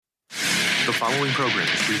The following program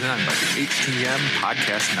is presented by the HTM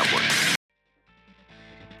Podcast Network.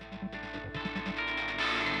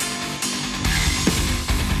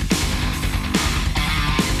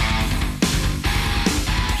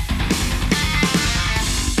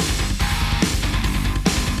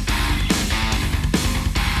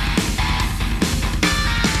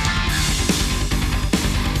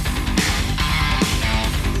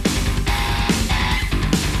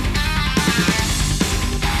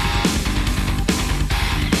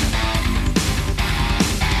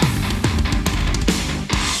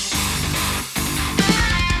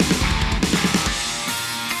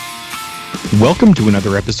 Welcome to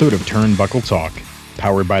another episode of Turnbuckle Talk,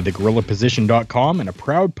 powered by thegorillaposition.com and a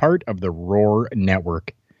proud part of the Roar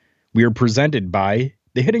Network. We are presented by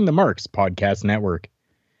the Hitting the Marks Podcast Network,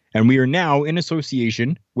 and we are now in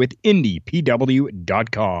association with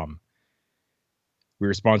IndiePW.com. We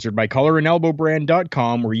are sponsored by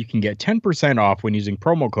collarandelbowbrand.com, where you can get 10% off when using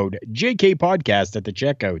promo code JKPodcast at the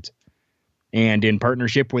checkout. And in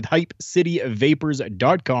partnership with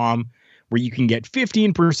HypeCityVapors.com, where you can get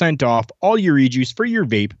 15% off all your e-juice for your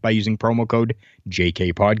vape by using promo code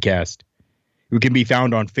JKPodcast. We can be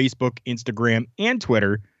found on Facebook, Instagram, and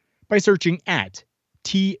Twitter by searching at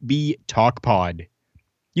TBTalkPod.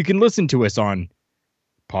 You can listen to us on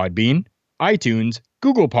Podbean, iTunes,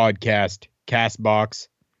 Google Podcast, Castbox,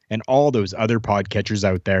 and all those other podcatchers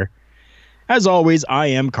out there. As always, I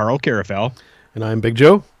am Carl Carafel. And I'm Big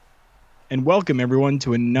Joe. And welcome everyone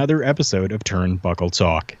to another episode of Turnbuckle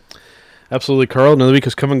Talk. Absolutely, Carl. Another week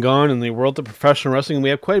has come and gone in the world of professional wrestling, and we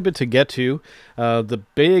have quite a bit to get to. The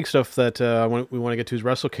big stuff that we want to get to is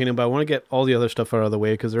Wrestle Kingdom, but I want to get all the other stuff out of the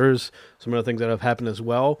way because there's some other things that have happened as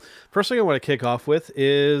well. First thing I want to kick off with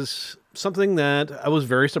is something that I was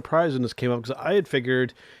very surprised when this came up, because I had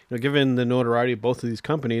figured, given the notoriety of both of these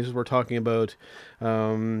companies, we're talking about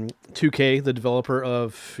 2K, the developer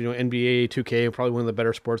of NBA 2K, probably one of the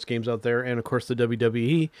better sports games out there, and of course the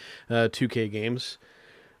WWE 2K games.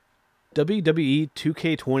 WWE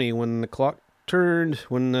 2K20, when the clock turned,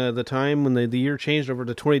 when the year changed over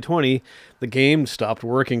to 2020, the game stopped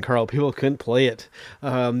working, Carl. People couldn't play it.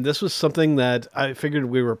 This was something that I figured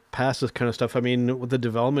we were past this kind of stuff. I mean, with the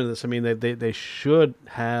development of this, I mean, they should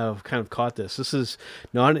have kind of caught this. This is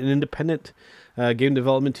not an independent game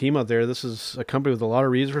development team out there. This is a company with a lot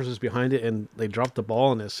of resources behind it, and they dropped the ball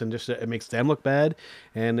on this, and just it makes them look bad,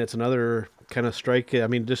 and it's another kind of strike. I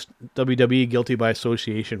mean, just WWE guilty by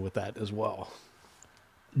association with that as well.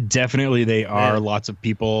 Definitely they are. Man. Lots of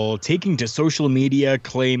people taking to social media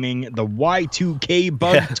claiming the Y2K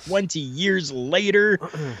bug 20 years later.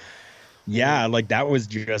 Yeah, like that was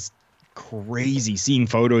just crazy, seeing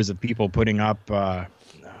photos of people putting up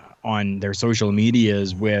on their social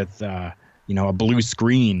medias with a blue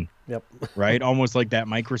screen. Yep. Right? Almost like that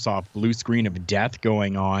Microsoft blue screen of death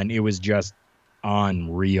going on. It was just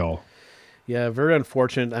unreal. Yeah, very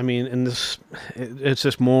unfortunate. I mean, and it's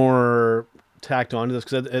just more tacked onto this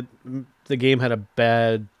because the game had a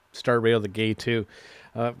bad start rate out of the gate too.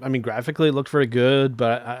 I mean, graphically it looked very good,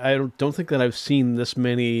 but I don't think that I've seen this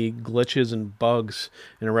many glitches and bugs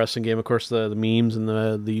in a wrestling game. Of course, the memes and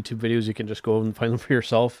the YouTube videos, you can just go and find them for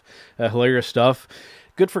yourself. Hilarious stuff.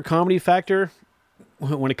 Good for comedy factor.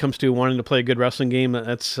 When it comes to wanting to play a good wrestling game,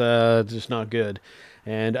 that's just not good.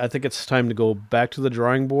 And I think it's time to go back to the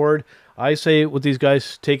drawing board. I say with these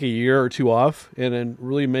guys, take a year or two off and then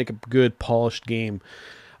really make a good, polished game.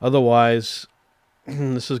 Otherwise,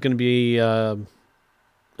 this is going to be an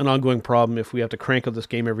ongoing problem if we have to crank out this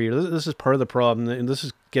game every year. This is part of the problem, and this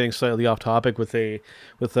is getting slightly off topic with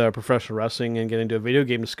professional wrestling and getting into a video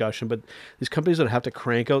game discussion. But these companies that have to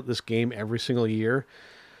crank out this game every single year,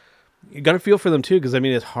 you got to feel for them too, because I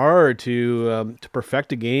mean it's hard to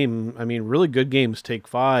perfect a game. I mean, really good games take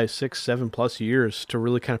 5, 6, 7+ years to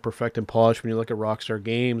really kind of perfect and polish. When you look at Rockstar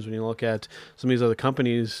Games, when you look at some of these other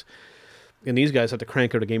companies, and these guys have to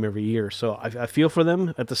crank out a game every year. So I feel for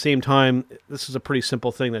them. At the same time, this is a pretty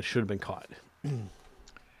simple thing that should have been caught.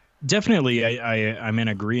 Definitely, I'm in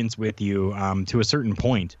agreement with you to a certain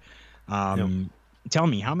point. Tell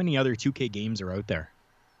me, how many other 2K games are out there?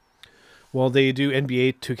 Well, they do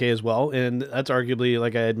NBA 2K as well, and that's arguably,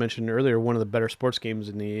 like I had mentioned earlier, one of the better sports games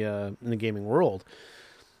in the gaming world.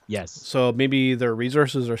 Yes. So maybe their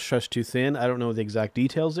resources are stretched too thin. I don't know the exact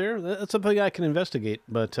details there. That's something I can investigate.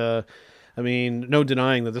 But, I mean, no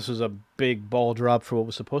denying that this was a big ball drop for what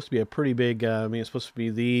was supposed to be a pretty big, it's supposed to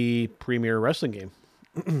be the premier wrestling game.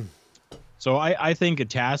 So I think a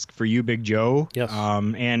task for you, Big Joe, yes.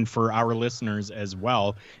 And for our listeners as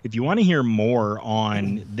well, if you want to hear more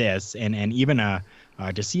on this and even a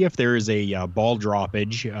to see if there is a ball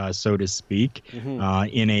droppage, so to speak,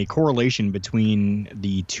 in a correlation between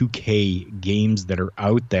the 2K games that are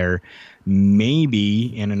out there.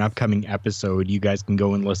 Maybe in an upcoming episode, you guys can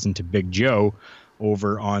go and listen to Big Joe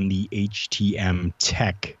over on the HTM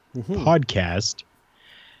Tech podcast.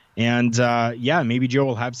 And maybe Joe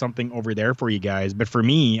will have something over there for you guys. But for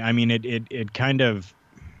me, I mean, it kind of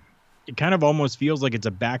almost feels like it's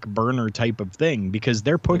a back burner type of thing because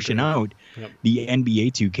they're pushing out the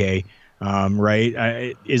NBA 2K,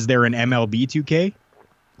 right? Is there an MLB 2K?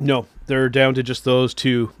 No, they're down to just those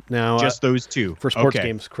two now. Just those two for sports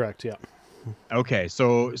games, correct? Yeah. Okay,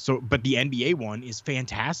 but the NBA one is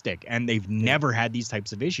fantastic, and they've never had these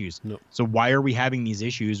types of issues. No. So why are we having these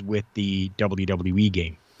issues with the WWE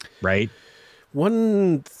game, right?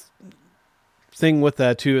 One thing with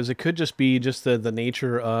that too is it could just be just the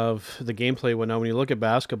nature of the gameplay. When you look at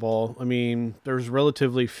basketball, I mean, there's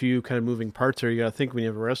relatively few kind of moving parts there. You got to think when you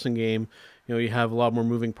have a wrestling game, you have a lot more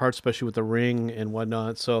moving parts, especially with the ring and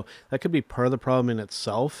whatnot. So that could be part of the problem in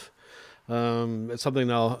itself. It's something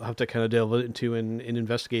that I'll have to kind of delve into and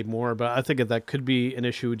investigate more. But I think that could be an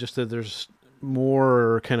issue, just that there's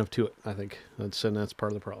more kind of to it. I think that's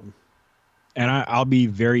part of the problem. And I'll be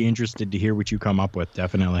very interested to hear what you come up with,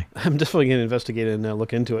 definitely. I'm definitely going to investigate and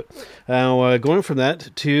look into it. Now, going from that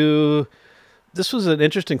to... This was an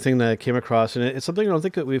interesting thing that I came across, and it's something I don't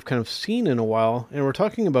think that we've kind of seen in a while. And we're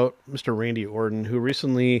talking about Mr. Randy Orton, who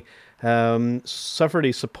recently suffered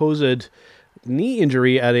a supposed knee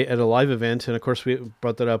injury at a live event. And, of course, we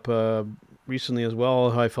brought that up recently as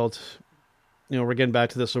well, how I felt, we're getting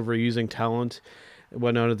back to this overusing talent and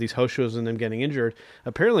whatnot at these house shows and them getting injured.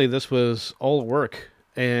 Apparently, this was all work,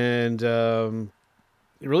 and it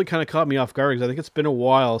really kind of caught me off guard because I think it's been a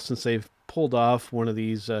while since they've pulled off one of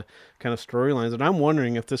these kind of storylines, and I'm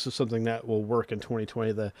wondering if this is something that will work in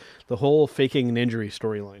 2020, the whole faking an injury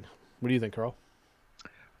storyline. What do you think, Carl?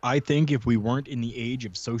 I think if we weren't in the age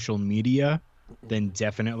of social media, then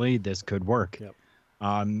definitely this could work. Yep.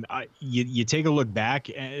 You take a look back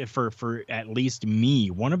for at least me,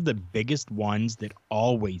 one of the biggest ones that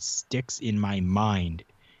always sticks in my mind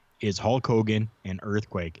is Hulk Hogan and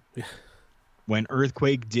Earthquake. When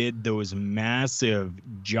Earthquake did those massive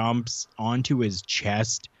jumps onto his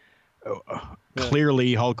chest,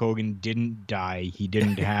 clearly Hulk Hogan didn't die. He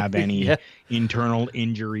didn't have any internal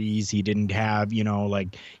injuries. He didn't have,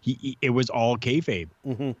 it was all kayfabe.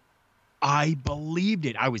 Mm-hmm. I believed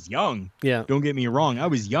it. I was young. Yeah. Don't get me wrong. I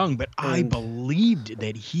was young, but I believed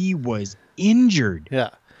that he was injured.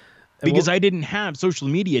 Yeah. Because I didn't have social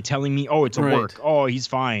media telling me, oh, it's a work. Oh, he's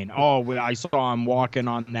fine. Oh, I saw him walking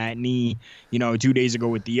on that knee, 2 days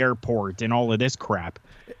ago at the airport and all of this crap.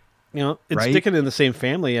 It's sticking in the same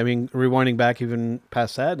family. I mean, rewinding back even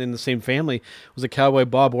past that, in the same family was a Cowboy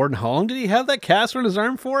Bob Orton. How long did he have that cast on his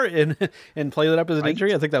arm for and play that up as an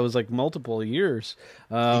injury? I think that was like multiple years.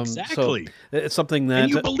 Exactly. So it's something that... And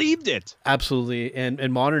you believed it. Absolutely. And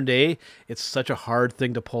in modern day, it's such a hard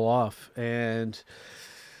thing to pull off. And...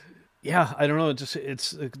 yeah, I don't know.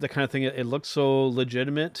 It's the kind of thing. It looks so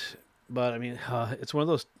legitimate, but I mean, it's one of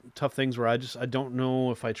those tough things where I don't know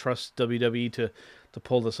if I trust WWE to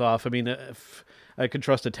pull this off. I mean, if I could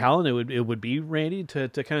trust a talent, it would be Randy to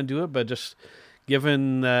kind of do it. But just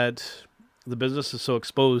given that the business is so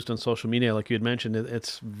exposed on social media, like you had mentioned,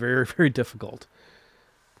 it's very, very difficult.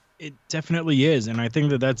 It definitely is, and I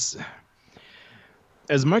think that's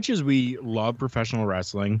as much as we love professional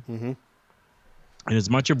wrestling. Mm-hmm. And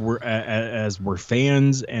as much as we're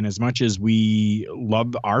fans, and as much as we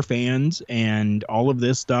love our fans and all of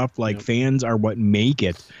this stuff, fans are what make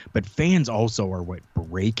it, but fans also are what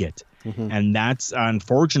break it. Mm-hmm. And that's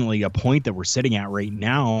unfortunately a point that we're sitting at right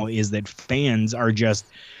now, is that fans are just,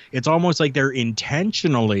 it's almost like they're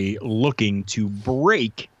intentionally looking to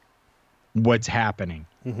break what's happening.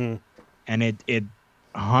 Mm-hmm. And it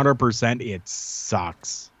 100%, it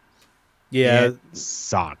sucks. Yeah, it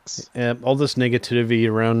sucks. All this negativity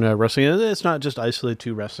around wrestling. It's not just isolated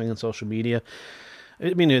to wrestling and social media.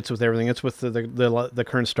 I mean, it's with everything. It's with the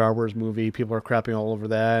current Star Wars movie. People are crapping all over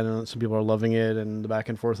that, and some people are loving it, and the back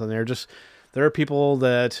and forth on there. There are people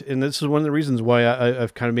that, and this is one of the reasons why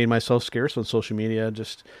I've kind of made myself scarce on social media.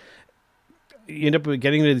 Just you end up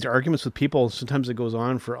getting into these arguments with people. Sometimes it goes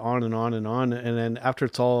on for on and on and on, and then after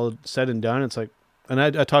it's all said and done, it's like. And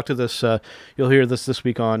I talked to this, you'll hear this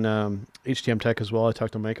week on HTM Tech as well. I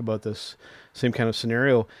talked to Mike about this same kind of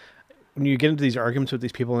scenario. When you get into these arguments with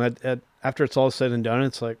these people, and after it's all said and done,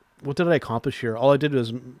 it's like, what did I accomplish here? All I did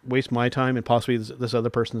was waste my time and possibly this other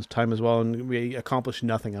person's time as well, and we accomplished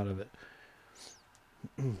nothing out of it.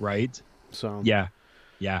 Right? So Yeah.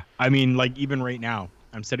 I mean, even right now,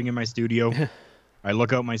 I'm sitting in my studio. I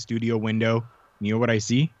look out my studio window. You know what I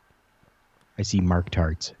see? I see Mark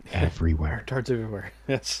Tards everywhere. Tards everywhere.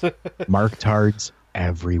 Yes. Mark Tards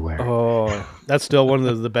everywhere. Oh, that's still one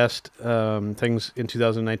of the best things in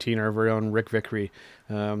 2019. Our very own Rick Vickery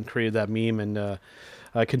created that meme, and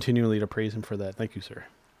continually to praise him for that. Thank you, sir.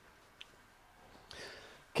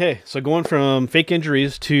 Okay, so going from fake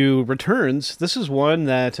injuries to returns, this is one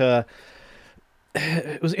that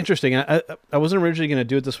it was interesting. I wasn't originally going to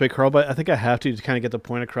do it this way, Carl, but I think I have to kind of get the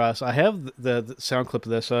point across. I have the sound clip of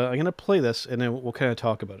this. I'm going to play this, and then we'll kind of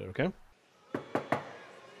talk about it, okay?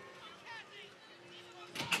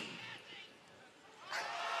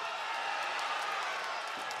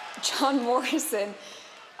 John Morrison,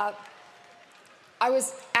 I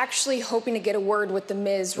was actually hoping to get a word with The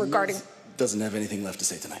Miz regarding... Miz doesn't have anything left to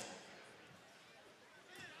say tonight.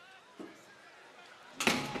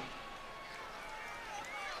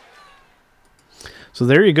 So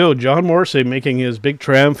there you go, John Morrison making his big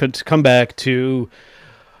triumphant comeback to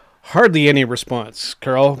hardly any response,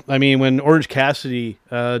 Carl. I mean, when Orange Cassidy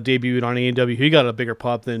debuted on AEW, he got a bigger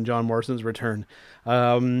pop than John Morrison's return.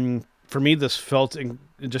 For me, this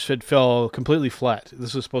it fell completely flat.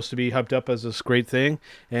 This was supposed to be hyped up as this great thing,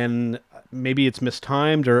 and maybe it's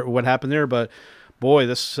mistimed or what happened there, but boy,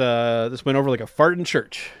 this went over like a fart in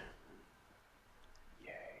church.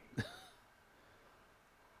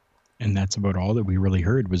 And that's about all that we really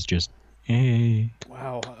heard was just, hey.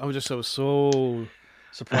 Wow, I was so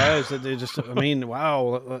surprised that they just, I mean,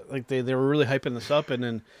 wow, like they were really hyping this up, and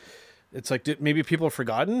then it's like, maybe people have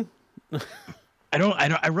forgotten?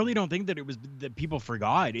 I really don't think that it was that people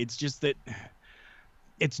forgot. It's just that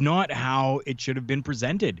it's not how it should have been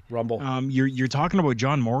presented. Rumble. You're talking about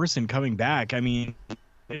John Morrison coming back. I mean,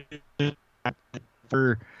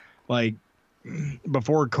 for like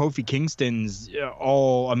before Kofi Kingston's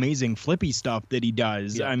all amazing flippy stuff that he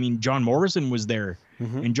does. Yeah. I mean, John Morrison was there,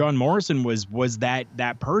 and John Morrison was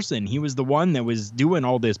that person. He was the one that was doing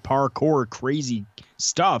all this parkour crazy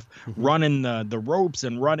stuff, running the ropes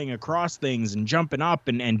and running across things and jumping up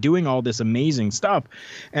and doing all this amazing stuff.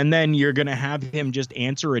 And then you're gonna have him just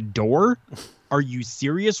answer a door? Are you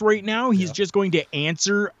serious right now? He's just going to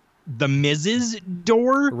answer the Miz's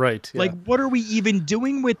door? Right. Yeah. Like, what are we even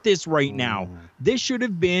doing with this right now? This should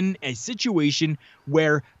have been a situation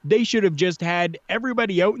where they should have just had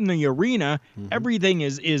everybody out in the arena. Everything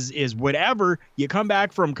is whatever. You come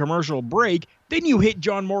back from commercial break, then you hit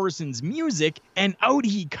John Morrison's music, and out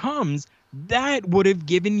he comes. That would have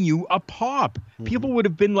given you a pop. People would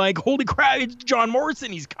have been like, holy crap, it's John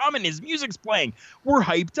Morrison. He's coming. His music's playing. We're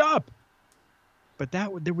hyped up. But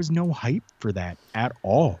there was no hype for that at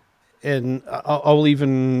all. And I'll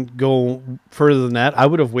even go further than that. I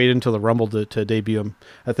would have waited until the Rumble to debut him.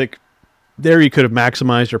 I think there you could have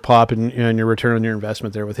maximized your pop and your return on your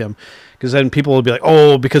investment there with him. Because then people would be like,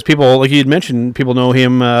 oh, because people, like you had mentioned, people know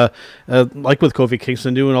him, like with Kofi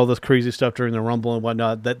Kingston doing all this crazy stuff during the Rumble and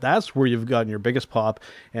whatnot. That's where you've gotten your biggest pop.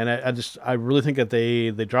 And I really think that they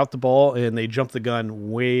dropped the ball and they jumped the gun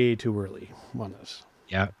way too early on this.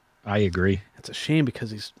 Yeah, I agree. It's a shame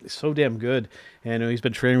because he's so damn good, and he's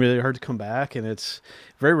been training really hard to come back, and it's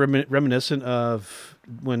very reminiscent of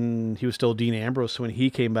when he was still Dean Ambrose when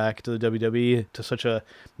he came back to the WWE to such a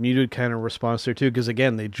muted kind of response there too, because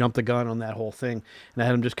again they jumped the gun on that whole thing, and I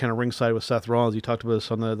had him just kind of ringside with Seth Rollins. You talked about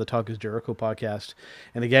this on the Talk Is Jericho podcast,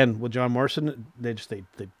 and again with John Morrison, they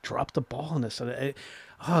dropped the ball on this.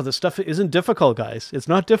 This stuff isn't difficult, guys. It's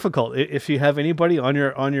not difficult. If you have anybody on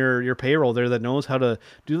your payroll there that knows how to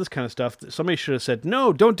do this kind of stuff, somebody should have said,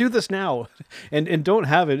 no, don't do this now. And don't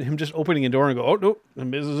have him just opening a door and go, oh, no, the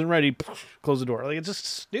Miz isn't ready. Close the door. Like, it's just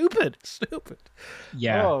stupid.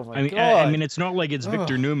 Yeah. Oh, my God. I mean, it's not like it's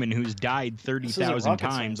Victor Newman who's died 30,000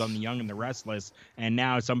 times on The Young and the Restless, and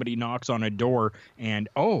now somebody knocks on a door and,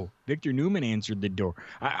 oh, Victor Newman answered the door.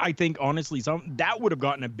 I think, honestly, that would have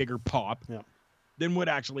gotten a bigger pop. Yeah. Than what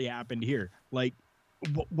actually happened here. Like,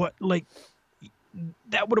 what like,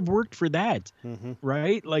 that would have worked for that,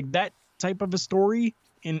 right? Like, that type of a story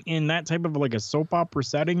in that type of like a soap opera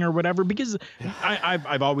setting or whatever, because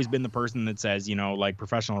I've always been the person that says, like,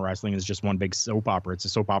 professional wrestling is just one big soap opera. It's a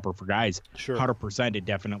soap opera for guys. Sure. 100% it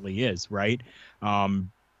definitely is, right?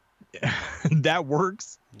 That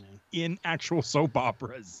works in actual soap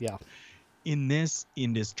operas. Yeah. In this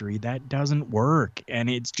industry, that doesn't work, and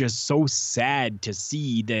it's just so sad to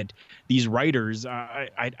see that these writers, I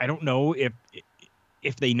don't know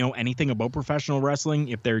if they know anything about professional wrestling,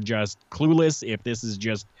 if they're just clueless, if this is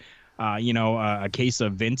just a case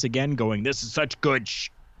of Vince again going, this is such good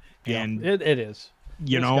and it is,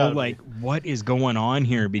 like, what is going on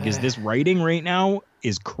here? Because this writing right now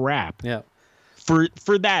is crap. Yeah.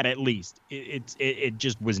 For that at least, it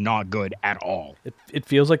just was not good at all. It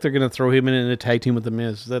feels like they're going to throw him in a tag team with the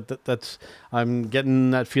Miz. That's I'm getting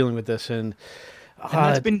that feeling with this, and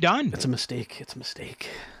that's been done. It's a mistake. It's a mistake.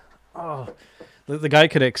 Oh, the guy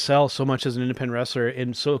could excel so much as an independent wrestler,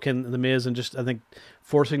 and so can the Miz. And just I think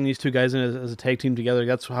forcing these two guys in as a tag team together.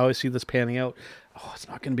 That's how I see this panning out. Oh, it's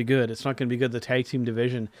not going to be good. It's not going to be good. The tag team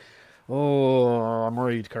division. Oh, I'm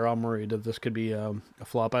worried, Carl. I'm worried that this could be a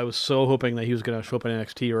flop. I was so hoping that he was going to show up in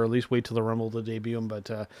NXT or at least wait till the Rumble to debut him,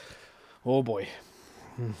 but oh boy.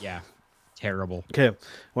 Yeah, terrible. Okay, I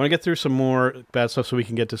want to get through some more bad stuff so we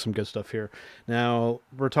can get to some good stuff here. Now,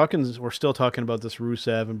 we're still talking about this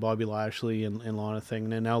Rusev and Bobby Lashley and Lana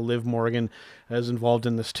thing, and now Liv Morgan is involved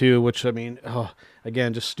in this too, which, I mean,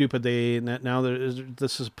 again, just stupid. Now there's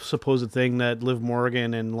this supposed thing that Liv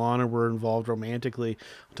Morgan and Lana were involved romantically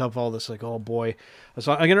on top of all this, like, oh boy.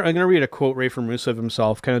 So I'm gonna read a quote right from Rusev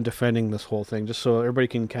himself, kind of defending this whole thing, just so everybody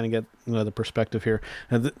can kind of get the perspective here.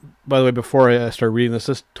 And by the way, before I start reading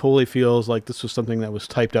this totally feels like this was something that was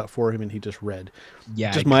typed out for him and he just read.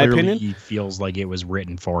 Yeah, just my opinion. He feels like it was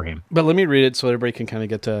written for him. But let me read it so everybody can kind of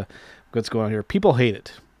get to what's going on here. People hate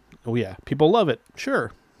it. Oh yeah, people love it.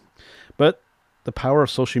 Sure, but the power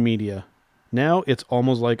of social media. Now it's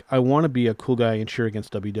almost like I want to be a cool guy and cheer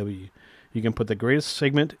against WWE. You can put the greatest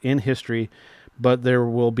segment in history, but there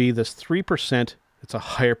will be this 3%, it's a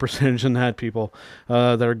higher percentage than that, people,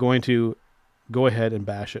 that are going to go ahead and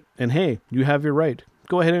bash it. And hey, you have your right.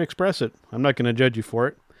 Go ahead and express it. I'm not going to judge you for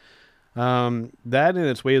it. That in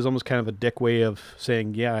its way is almost kind of a dick way of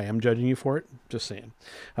saying, yeah, I am judging you for it. Just saying.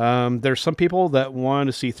 There's some people that want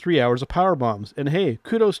to see 3 hours of power bombs, and hey,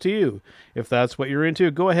 kudos to you. If that's what you're into,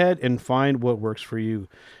 go ahead and find what works for you.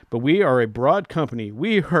 But we are a broad company.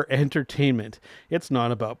 We are entertainment. It's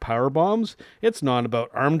not about power bombs. It's not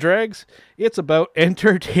about arm drags. It's about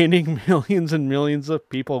entertaining millions and millions of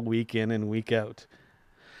people week in and week out.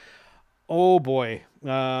 Oh boy.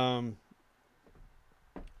 I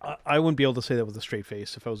wouldn't be able to say that with a straight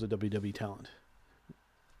face if I was a WWE talent.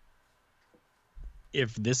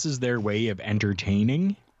 If this is their way of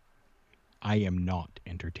entertaining, I am not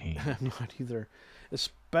entertained. I'm not either.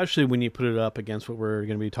 Especially when you put it up against what we're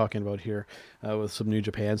going to be talking about here with some New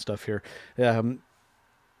Japan stuff here.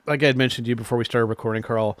 Like I had mentioned to you before we started recording,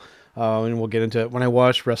 Carl, and we'll get into it. When I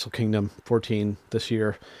watched Wrestle Kingdom 14 this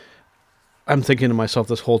year, I'm thinking to myself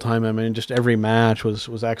this whole time, I mean, just every match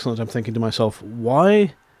was excellent. I'm thinking to myself,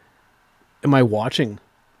 why am I watching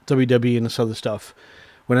WWE and this other stuff?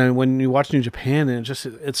 When you watch New Japan, and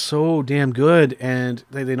it's so damn good, and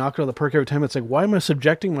they knock it out of the park every time. It's like, why am I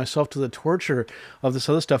subjecting myself to the torture of this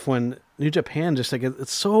other stuff when New Japan just like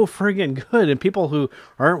it's so friggin' good? And people who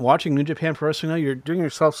aren't watching New Japan Pro Wrestling now, you're doing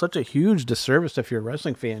yourself such a huge disservice if you're a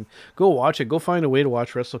wrestling fan. Go watch it. Go find a way to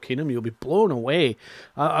watch Wrestle Kingdom. You'll be blown away.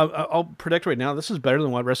 I'll predict right now, this is better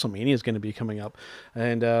than what WrestleMania is going to be coming up.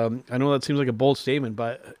 And I know that seems like a bold statement,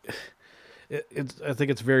 but I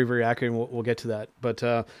think it's very, very accurate, and we'll get to that. But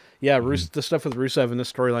the stuff with Rusev and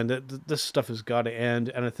this storyline, this stuff has got to end.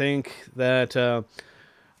 And I think that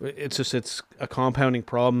it's a compounding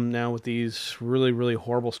problem now with these really, really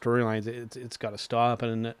horrible storylines. It's got to stop.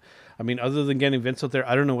 And I mean, other than getting Vince out there,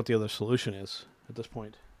 I don't know what the other solution is at this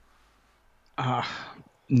point.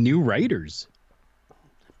 New writers.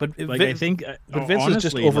 But I think, but Vince honestly, is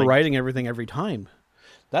just overriding everything every time.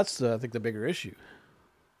 That's I think the bigger issue.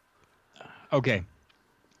 Okay,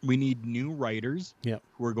 we need new writers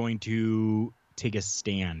who are going to take a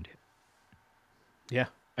stand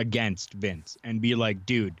against Vince and be like,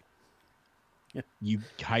 dude, you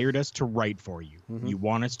hired us to write for you. Mm-hmm. You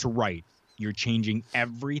want us to write. You're changing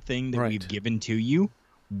everything that we've given to you.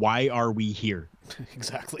 Why are we here?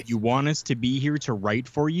 Exactly. You want us to be here to write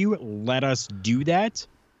for you. Let us do that,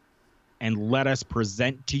 and let us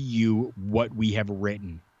present to you what we have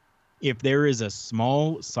written. If there is a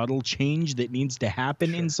small, subtle change that needs to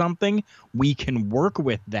happen in something, we can work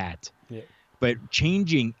with that. Yeah. But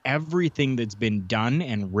changing everything that's been done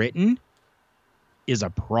and written is a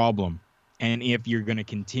problem. And if you're going to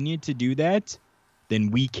continue to do that, then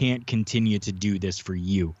we can't continue to do this for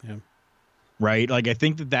you. Yeah. Right? Like, I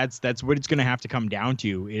think that's what it's going to have to come down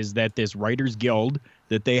to, is that this Writers Guild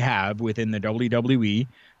that they have within the WWE,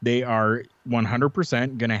 they are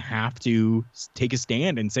 100% going to have to take a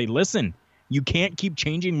stand and say, listen, you can't keep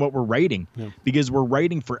changing what we're writing because we're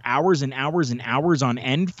writing for hours and hours and hours on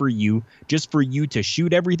end for you, just for you to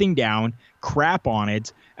shoot everything down, crap on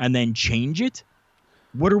it, and then change it.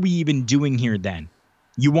 What are we even doing here then?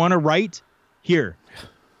 You want to write? Here.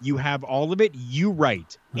 You have all of it. You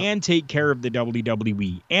write and take care of the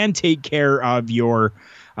WWE and take care of your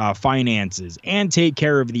finances and take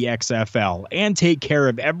care of the XFL and take care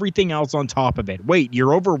of everything else on top of it. Wait,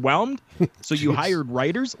 you're overwhelmed? So you hired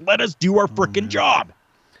writers? Let us do our freaking job.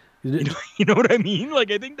 You know what I mean?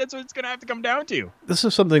 Like, I think that's what it's going to have to come down to. This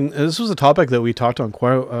was a topic that we talked on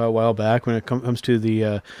quite a while back when it comes to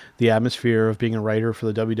the atmosphere of being a writer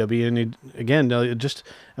for the WWE. And again, just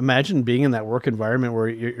imagine being in that work environment where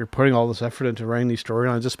you're putting all this effort into writing these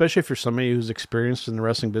storylines, especially if you're somebody who's experienced in the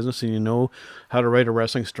wrestling business and you know how to write a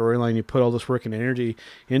wrestling storyline. You put all this work and energy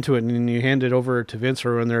into it, and then you hand it over to Vince,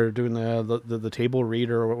 or when they're doing the table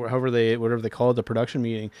read or whatever they call it, the production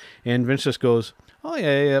meeting, and Vince just goes, "Oh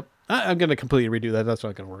yeah. I'm going to completely redo that. That's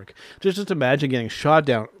not going to work." Just imagine getting shot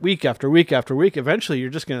down week after week after week. Eventually, you're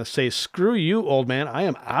just going to say, "Screw you, old man. I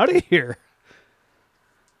am out of here."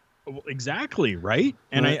 Well, exactly, right?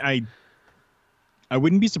 And I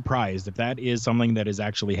wouldn't be surprised if that is something that has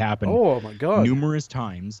actually happened Oh, my God. numerous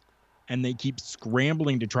times, and they keep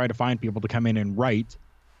scrambling to try to find people to come in and write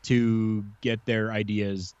to get their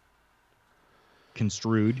ideas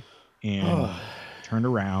construed and turned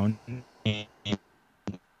around and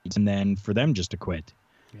then for them just to quit.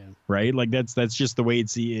 Right? Like that's just the way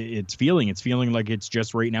it's feeling. It's feeling like it's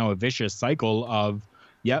just right now a vicious cycle of,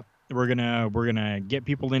 yep, we're gonna get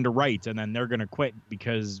people into write, and then they're gonna quit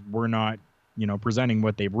because we're not, presenting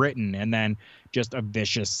what they've written, and then just a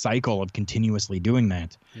vicious cycle of continuously doing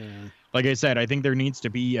that. Like I said, I think there needs to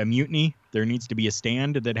be a mutiny. There needs to be a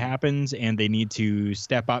stand that happens, and they need to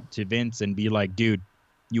step up to Vince and be like, dude,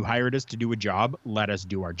 you hired us to do a job. Let us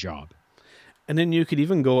do our job. And then you could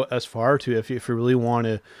even go as far to, if you really want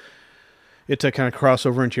it to kind of cross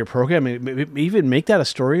over into your program, even make that a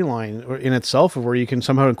storyline in itself, where you can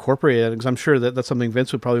somehow incorporate it. Because I'm sure that's something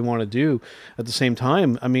Vince would probably want to do at the same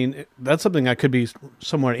time. I mean, that's something that could be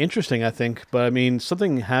somewhat interesting, I think. But I mean,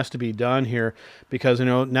 something has to be done here, because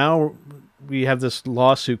now we have this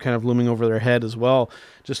lawsuit kind of looming over their head as well.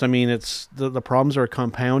 Just, I mean, it's the problems are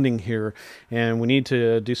compounding here, and we need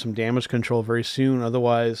to do some damage control very soon.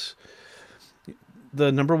 Otherwise, the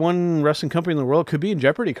number one wrestling company in the world could be in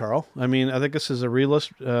jeopardy, Carl. I mean, I think this is a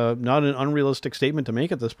not an unrealistic statement to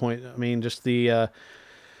make at this point. I mean, just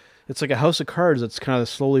it's like a house of cards that's kind of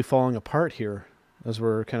slowly falling apart here as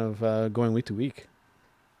we're kind of going week to week.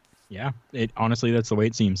 Yeah, honestly, that's the way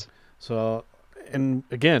it seems. So, and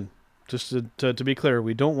again, just to be clear,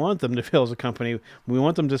 we don't want them to fail as a company. We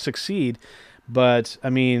want them to succeed. But, I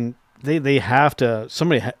mean, they have to,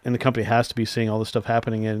 somebody in the company has to be seeing all this stuff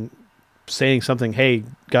happening and saying something, hey,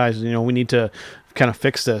 guys, we need to kind of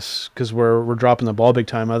fix this because we're dropping the ball big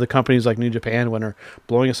time. Other companies like New Japan, when they're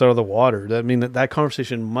blowing us out of the water, I mean, that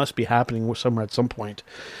conversation must be happening somewhere at some point.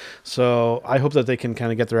 So I hope that they can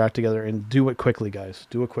kind of get their act together and do it quickly, guys.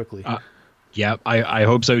 Do it quickly. Yeah, I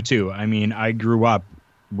hope so too. I mean, I grew up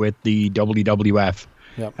with the WWF,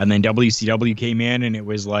 and then WCW came in, and it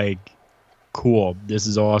was like, cool, this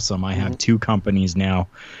is awesome. I have two companies now.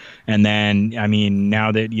 And then, I mean,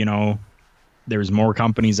 now that, there's more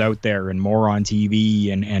companies out there and more on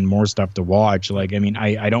TV and more stuff to watch. Like, I mean,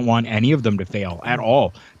 I don't want any of them to fail at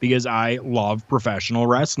all, because I love professional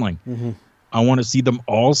wrestling. I want to see them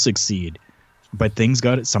all succeed, but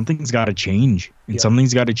something's got to change, and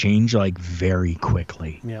something's got to change like very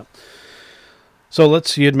quickly. Yeah. So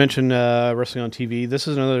you had mentioned wrestling on TV. This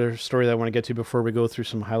is another story that I want to get to before we go through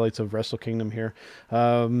some highlights of Wrestle Kingdom here.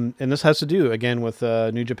 And this has to do, again, with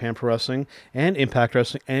New Japan Pro Wrestling and Impact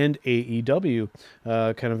Wrestling and AEW,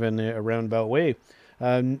 kind of in a roundabout way.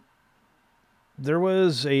 There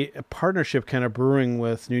was a partnership kind of brewing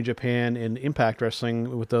with New Japan and Impact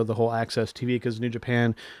Wrestling with the whole Access TV, because New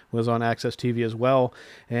Japan was on Access TV as well.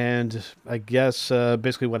 And I guess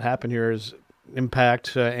basically what happened here is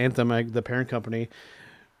Impact, Anthem, the parent company,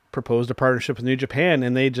 proposed a partnership with New Japan,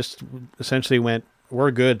 and they just essentially went,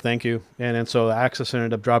 we're good, thank you. And so Access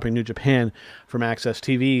ended up dropping New Japan from Access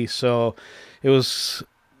TV. So it was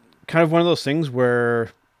kind of one of those things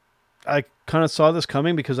where I kind of saw this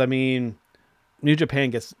coming, because, I mean, New Japan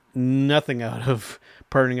gets nothing out of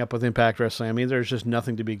partnering up with Impact Wrestling. I mean, there's just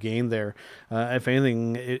nothing to be gained there. If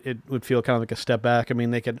anything, it would feel kind of like a step back. I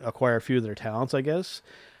mean, they could acquire a few of their talents, I guess,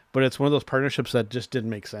 but it's one of those partnerships that just didn't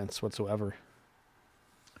make sense whatsoever.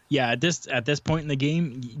 Yeah, at this point in the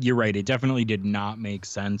game, you're right. It definitely did not make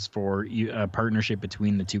sense for a partnership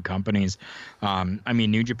between the two companies. I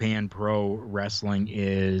mean, New Japan Pro Wrestling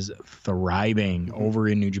is thriving over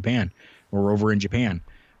in New Japan, or over in Japan.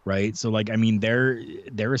 right? So like, I mean,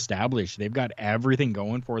 they're established. They've got everything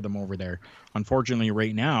going for them over there. Unfortunately,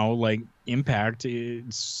 right now, like Impact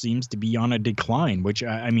seems to be on a decline, which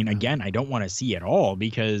I mean, again, I don't want to see at all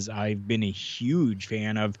because I've been a huge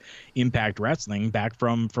fan of Impact Wrestling back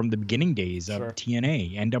from the beginning days of Sure.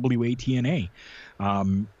 TNA, NWA TNA.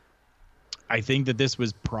 I think that this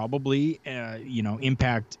was probably,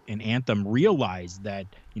 Impact and Anthem realized that,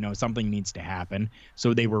 something needs to happen.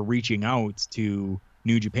 So they were reaching out to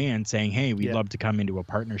New Japan saying, hey, we'd love to come into a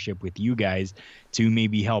partnership with you guys to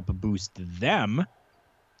maybe help boost them,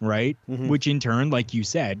 right? Which in turn, like you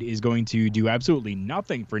said, is going to do absolutely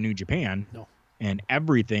nothing for New Japan and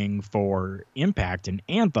everything for Impact and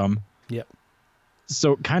Anthem. Yep.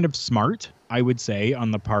 So kind of smart, I would say,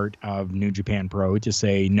 on the part of New Japan Pro to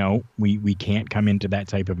say, no, we can't come into that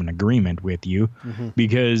type of an agreement with you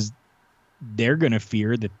because they're going to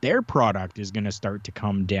fear that their product is going to start to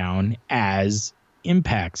come down as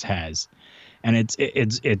Impact's has. And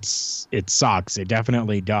it sucks. It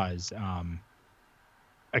definitely does.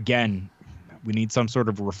 Again, we need some sort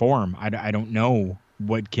of reform. I don't know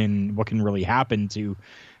what can really happen to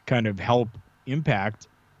kind of help Impact,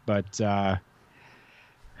 but I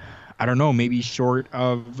don't know, maybe short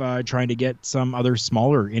of trying to get some other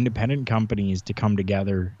smaller independent companies to come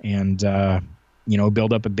together and,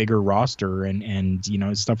 build up a bigger roster and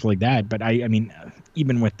stuff like that. But I mean,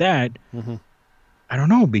 even with that, I don't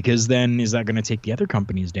know, because then is that going to take the other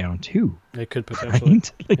companies down too? It could potentially.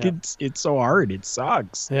 Right? Like it's so hard. It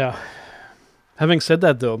sucks. Yeah. Having said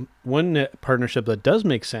that, though, one partnership that does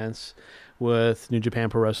make sense with New Japan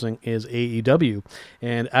Pro Wrestling is AEW.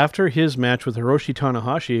 And after his match with Hiroshi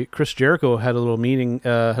Tanahashi, Chris Jericho had a little meeting,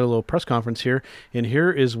 had a little press conference here, and here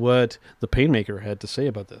is what the Painmaker had to say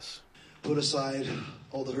about this. Put aside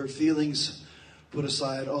all the hurt feelings, put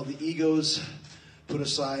aside all the egos, put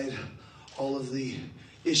aside all of the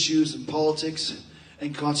issues and politics,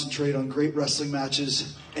 and concentrate on great wrestling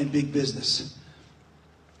matches and big business.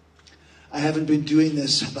 I haven't been doing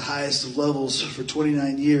this at the highest of levels for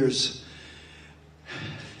 29 years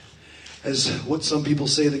as what some people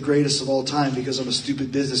say the greatest of all time because I'm a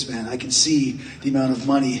stupid businessman. I can see the amount of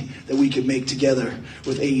money that we could make together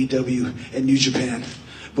with AEW and New Japan,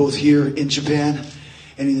 both here in Japan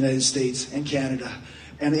and in the United States and Canada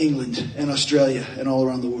and England and Australia and all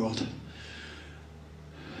around the world.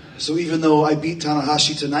 So even though I beat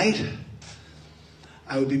Tanahashi tonight,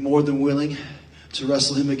 I would be more than willing to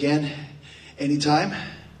wrestle him again anytime,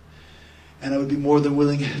 and I would be more than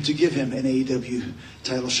willing to give him an AEW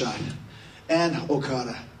title shot. And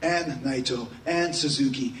Okada, and Naito, and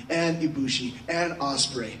Suzuki, and Ibushi, and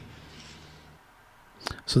Ospreay.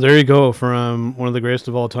 So there you go, from one of the greatest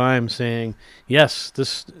of all time saying, yes,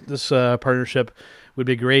 this partnership would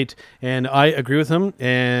be great, and I agree with him.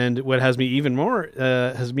 And what has me even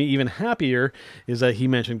happier is that he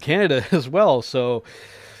mentioned Canada as well. So,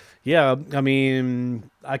 yeah, I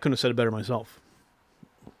mean, I couldn't have said it better myself.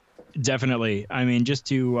 Definitely. I mean, just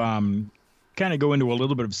to kind of go into a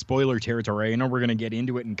little bit of spoiler territory, I know we're going to get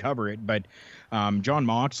into it and cover it, but Jon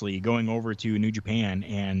Moxley going over to New Japan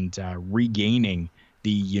and regaining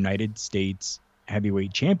the United States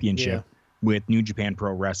Heavyweight Championship with New Japan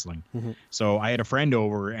Pro Wrestling. So I had a friend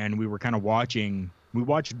over and we were kind of we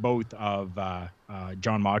watched both of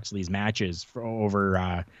Jon Moxley's matches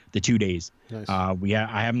over the 2 days. Nice.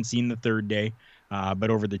 I haven't seen the third day, but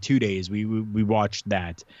over the 2 days we watched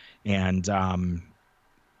that. And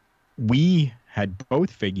we had both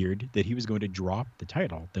figured that he was going to drop the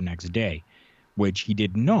title the next day, which he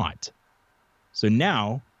did not. So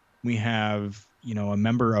now we have, a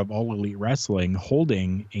member of All Elite Wrestling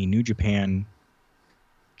holding a New Japan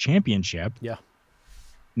championship. Yeah.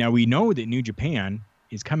 Now we know that New Japan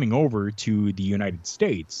is coming over to the United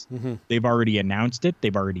States. They've already announced it.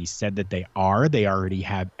 They've already said that they already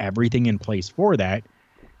have everything in place for that.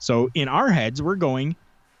 So in our heads, we're going,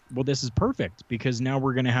 well, this is perfect because now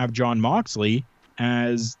we're going to have Jon Moxley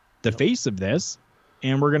as the face of this,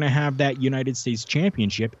 and we're going to have that United States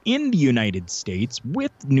Championship in the United States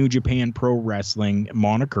with New Japan Pro Wrestling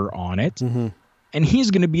moniker on it, and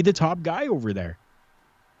he's going to be the top guy over there.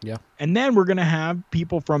 Yeah. And then we're going to have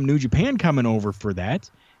people from New Japan coming over for that,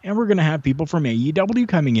 and we're going to have people from AEW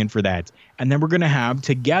coming in for that, and then we're going to have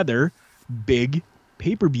together big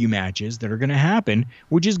pay-per-view matches that are going to happen,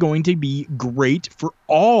 which is going to be great for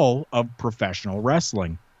all of professional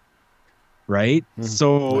wrestling, right?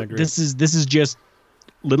 So this is just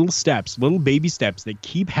little baby steps that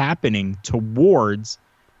keep happening towards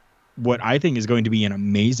what I think is going to be an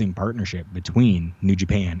amazing partnership between New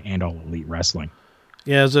Japan and All Elite Wrestling.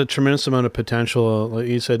 Yeah, there's a tremendous amount of potential, like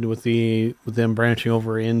you said, with them branching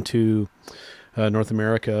over into North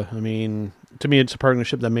America. I mean, to me, it's a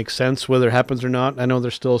partnership that makes sense, whether it happens or not. I know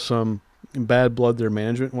there's still some bad blood there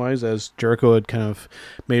management-wise, as Jericho had kind of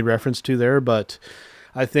made reference to there, but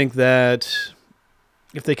I think that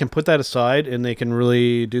if they can put that aside and they can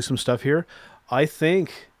really do some stuff here, I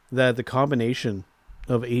think that the combination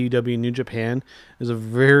of AEW and New Japan is a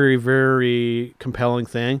very, very compelling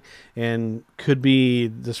thing and could be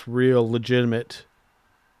this real legitimate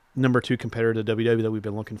number 2 competitor to WWE that we've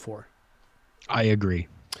been looking for. I agree.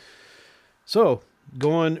 So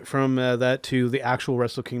going from that to the actual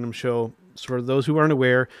Wrestle Kingdom show, for those who aren't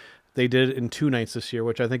aware, they did it in 2 nights this year,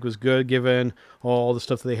 which I think was good given all the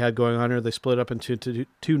stuff that they had going on here. They split up into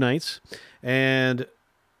 2 nights. And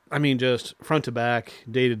I mean, just front to back,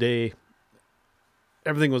 day to day,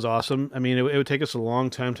 everything was awesome. I mean, it would take us a long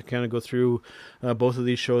time to kind of go through both of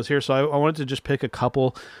these shows here. So I wanted to just pick a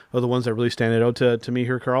couple of the ones that really stand out to me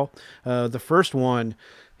here, Carl. The first one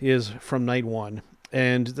is from night 1.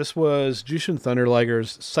 And this was Jushin Thunder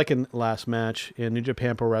Liger's second last match in New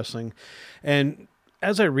Japan Pro Wrestling. And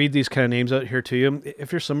as I read these kind of names out here to you,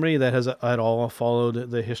 if you're somebody that has at all followed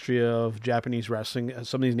the history of Japanese wrestling,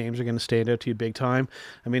 some of these names are going to stand out to you big time.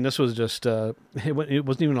 I mean, this was just, it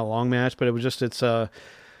wasn't even a long match, but it was just,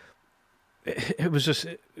 it was just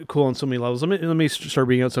cool on so many levels. Let me start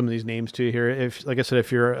reading out some of these names to you here. If, like I said,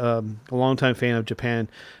 if you're a longtime fan of Japan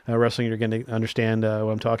wrestling, you're going to understand what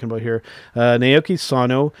I'm talking about here. Naoki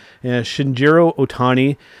Sano, Shinjiro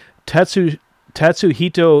Otani,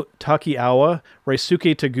 Tatsuhito Takiawa,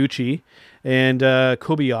 Raisuke Taguchi, and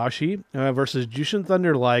Kobayashi versus Jushin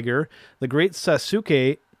Thunder Liger, the Great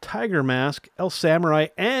Sasuke, Tiger Mask, El Samurai,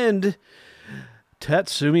 and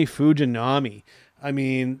Tatsumi Fujinami. I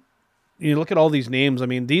mean, you look at all these names. I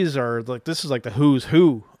mean, this is like the who's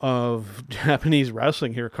who of Japanese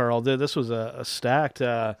wrestling here, Carl. This was a stacked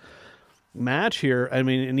match here. I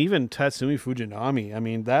mean, and even Tatsumi Fujinami. I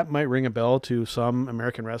mean, that might ring a bell to some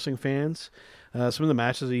American wrestling fans. Some of the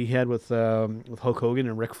matches that he had with Hulk Hogan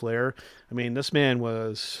and Ric Flair. I mean, this man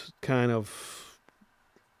was kind of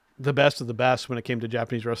the best of the best when it came to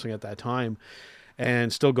Japanese wrestling at that time,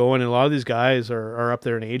 and still going. And a lot of these guys are up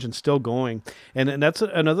there in age and still going. And that's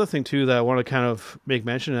another thing, too, that I want to kind of make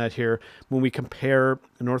mention of that here. When we compare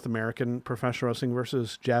North American professional wrestling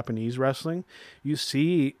versus Japanese wrestling, you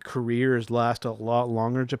see careers last a lot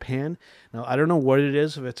longer in Japan. Now, I don't know what it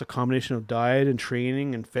is, if it's a combination of diet and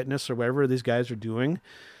training and fitness or whatever these guys are doing.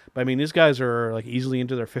 But, I mean, these guys are like easily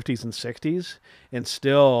into their 50s and 60s and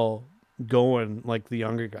still going like the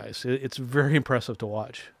younger guys. It's very impressive to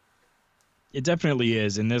watch. It definitely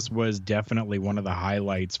is, and this was definitely one of the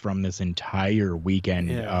highlights from this entire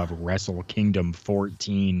weekend of Wrestle Kingdom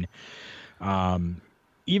 14.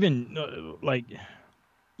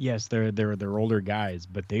 Yes, they're older guys,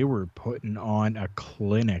 but they were putting on a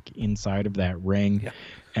clinic inside of that ring,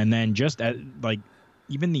 and then just at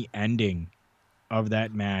even the ending of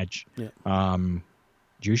that match,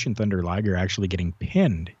 Jushin Thunder Liger actually getting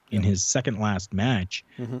pinned in his second last match,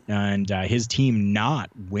 and his team not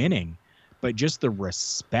winning. But just the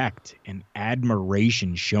respect and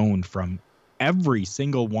admiration shown from every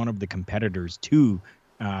single one of the competitors to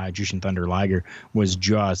Jushin Thunder Liger was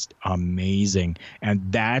just amazing.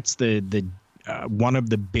 And that's the one of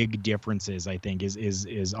the big differences, I think,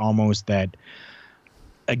 is almost that,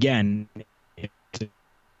 again, he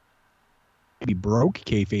broke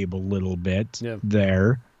kayfabe a little bit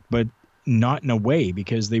there, but not in a way,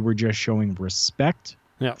 because they were just showing respect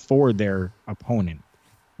for their opponent,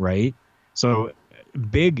 right? So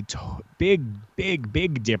big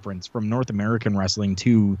difference from North American wrestling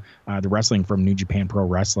to the wrestling from New Japan Pro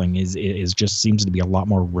Wrestling is just seems to be a lot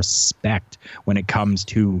more respect when it comes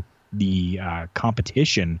to the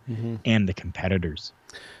competition and the competitors.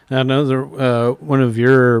 Now, another one of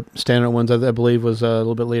your standout ones, I believe, was a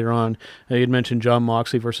little bit later on. You'd mentioned Jon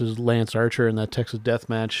Moxley versus Lance Archer in that Texas Death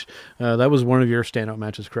Match. That was one of your standout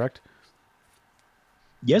matches, correct?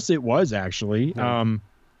 Yes, it was actually. Yeah.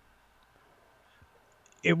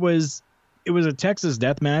 It was a Texas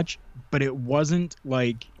death match, but it wasn't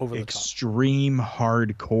like extreme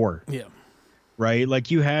hardcore. Yeah. Right?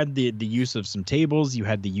 Like you had the use of some tables, you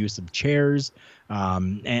had the use of chairs,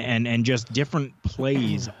 and just different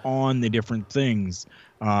plays on the different things.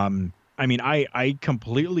 I mean, I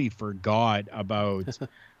completely forgot about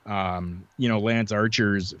Lance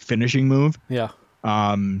Archer's finishing move. Yeah.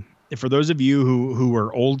 For those of you who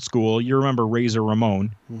are old school, you remember Razor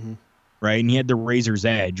Ramon. Right. And he had the razor's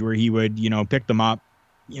edge where he would, pick them up,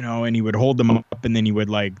 and he would hold them up, and then he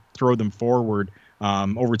would like throw them forward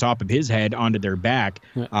over top of his head onto their back.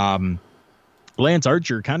 Yeah. Lance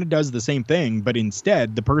Archer kind of does the same thing, but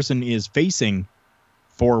instead the person is facing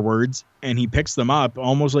forwards, and he picks them up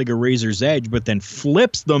almost like a razor's edge, but then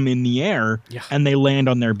flips them in the air, and they land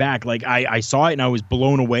on their back. Like I saw it and I was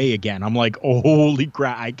blown away again. I'm like, oh, holy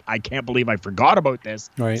crap! I can't believe I forgot about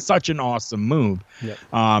this. Right. Such an awesome move.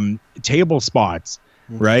 Yep. Table spots,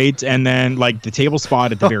 right, and then like the table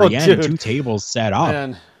spot at the very end, dude. 2 tables set up.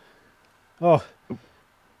 Man. Oh.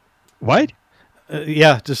 What? I'm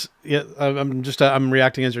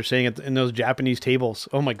reacting as you're saying it in those Japanese tables.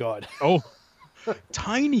 Oh my god. Oh,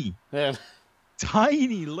 tiny. Man.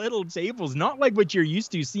 Tiny little tables, not like what you're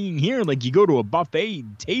used to seeing here. Like you go to a buffet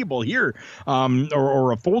table here,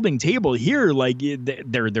 or a folding table here. Like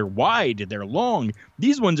they're wide, they're long.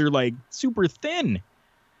 These ones are like super thin,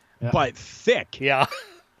 but thick. Yeah,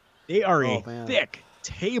 they are thick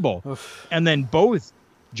table. Oof. And then both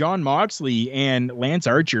John Moxley and Lance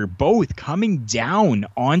Archer both coming down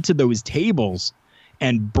onto those tables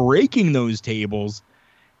and breaking those tables,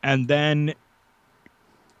 and then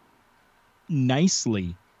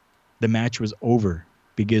nicely the match was over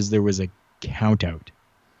because there was a count out,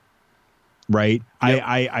 right? Yep.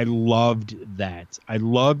 I loved that. I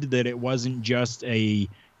loved that it wasn't just a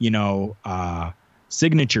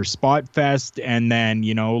signature spot fest and then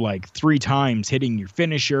like 3 times hitting your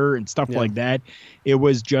finisher and stuff like that. It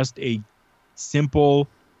was just a simple,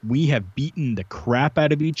 we have beaten the crap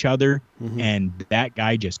out of each other, and that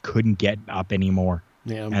guy just couldn't get up anymore.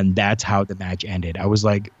 Yeah. And that's how the match ended. I was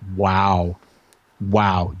like, wow,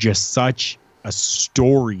 just such a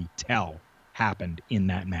story tell happened in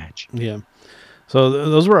that match. Yeah. So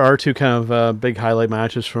those were our 2 kind of big highlight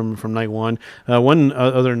matches from night one. One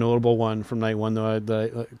other notable one from night one, though,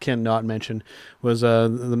 that I cannot mention, was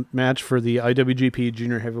the match for the IWGP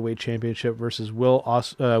Junior Heavyweight Championship versus Will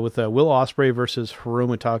Ospreay versus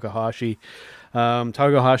Hiromu Takahashi.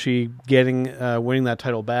 Takahashi winning that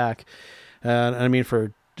title back. I mean,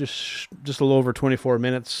 for just a little over 24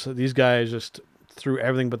 minutes, these guys just threw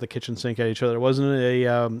everything but the kitchen sink at each other. It wasn't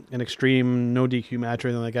an extreme no DQ match or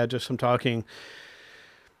anything like that. Just some talking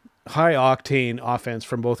high octane offense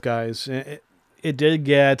from both guys. It did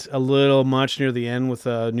get a little much near the end with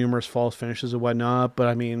numerous false finishes and whatnot, but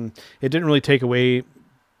I mean, it didn't really take away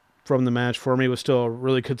from the match for me. It was still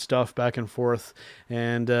really good stuff back and forth,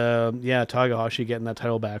 and Takahashi getting that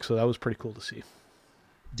title back, so that was pretty cool to see.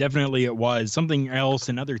 Definitely it was. Something else,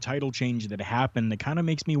 another title change that happened that kind of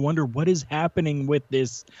makes me wonder what is happening with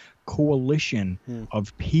this coalition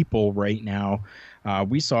of people right now.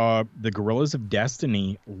 We saw the Guerrillas of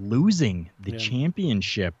Destiny losing the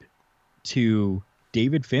championship to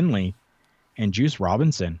David Finlay and Juice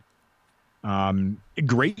Robinson. A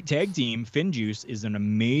great tag team. FinJuice is an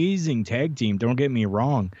amazing tag team, don't get me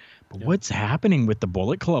wrong. But what's happening with the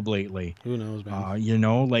Bullet Club lately? Who knows,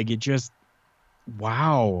 man? Like it just...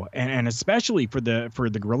 Wow. And especially for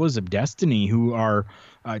the Guerrillas of Destiny, who are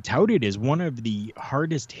touted as one of the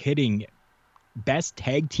hardest hitting, best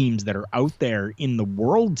tag teams that are out there in the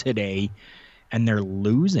world today, and they're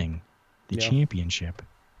losing the championship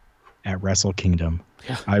at Wrestle Kingdom.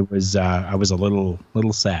 Yeah. I was a little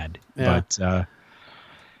sad, but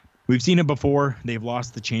we've seen it before. They've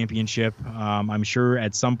lost the championship. I'm sure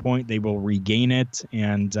at some point they will regain it.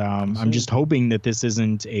 And I'm just hoping that this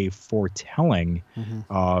isn't a foretelling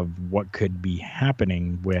of what could be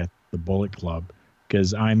happening with the Bullet Club,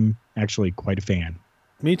 because I'm actually quite a fan.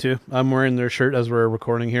 Me too. I'm wearing their shirt as we're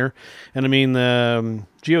recording here. And I mean, the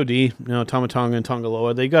GOD, Tama Tonga and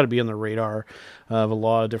Tongaloa, they got to be on the radar of a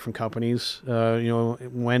lot of different companies,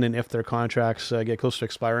 when and if their contracts get close to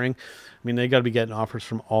expiring. I mean, they got to be getting offers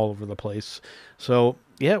from all over the place. So,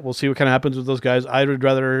 yeah, we'll see what kind of happens with those guys. I would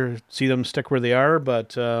rather see them stick where they are,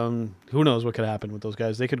 but who knows what could happen with those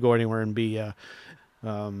guys. They could go anywhere and be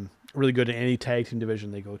really good in any tag team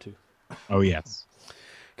division they go to. Oh, yes.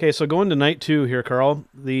 Okay, so going to night 2 here, Carl.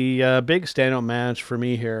 The big standout match for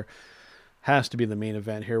me here has to be the main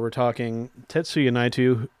event here. We're talking Tetsuya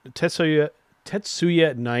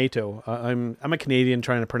Naito. I'm a Canadian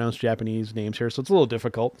trying to pronounce Japanese names here, so it's a little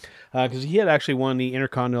difficult because he had actually won the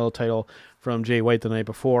Intercontinental title from Jay White the night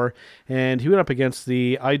before, and he went up against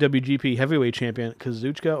the IWGP Heavyweight Champion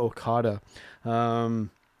Kazuchika Okada.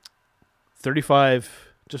 35,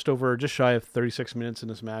 just shy of 36 minutes in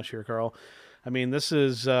this match here, Carl. I mean, this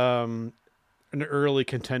is an early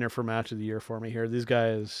contender for match of the year for me here. These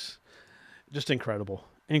guys, just incredible.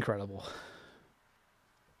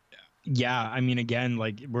 Yeah, I mean, again,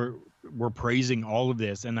 like we're praising all of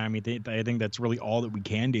this, and I mean, I think that's really all that we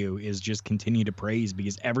can do is just continue to praise,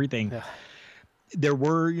 because everything. Yeah. There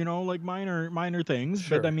were, like minor things,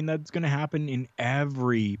 sure. But I mean, that's going to happen in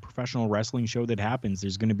every professional wrestling show that happens.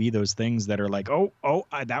 There's going to be those things that are like,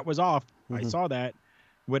 that was off. I saw that.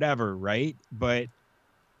 Whatever, right? But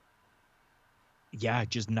yeah,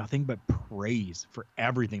 just nothing but praise for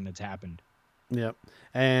everything that's happened. Yep.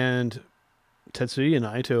 And Tetsuya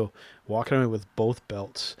Naito walking away with both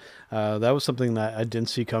belts. That was something that I didn't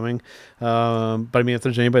see coming. But I mean, if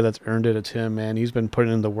there's anybody that's earned it, it's him, man. He's been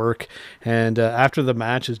putting in the work. And after the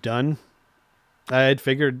match is done, I had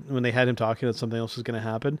figured when they had him talking that something else was going to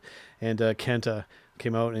happen. And Kenta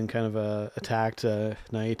came out and kind of attacked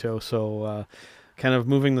Naito. So kind of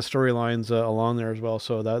moving the storylines along there as well.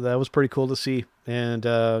 So that was pretty cool to see. And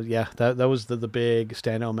yeah, that was the big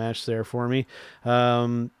standout match there for me.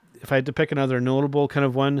 If I had to pick another notable kind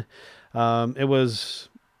of one, it was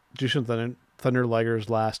Jushin Thunder Liger's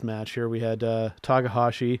last match here. We had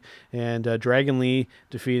Takahashi and Dragon Lee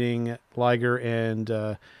defeating Liger and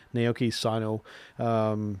Naoki Sano.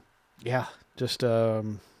 Yeah, just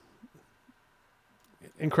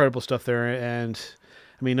incredible stuff there. And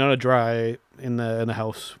I mean, not a dry in the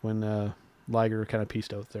house when Liger kind of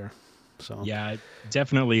pieced out there. So yeah,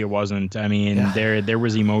 definitely it wasn't. I mean, there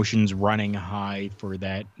was emotions running high for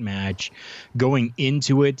that match, going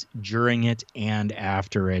into it, during it, and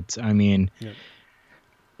after it. I mean,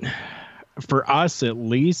 for us at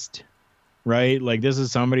least, right? Like, this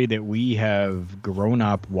is somebody that we have grown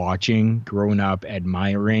up watching, grown up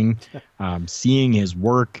admiring, seeing his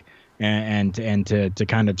work, and to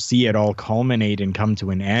kind of see it all culminate and come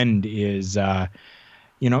to an end is,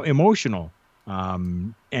 emotional.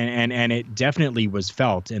 And it definitely was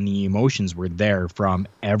felt, and the emotions were there from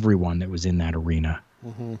everyone that was in that arena.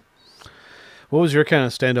 Mm-hmm. What was your kind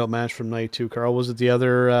of standout match from night 2, Carl? Was it the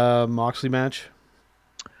other Moxley match?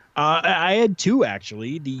 I had two,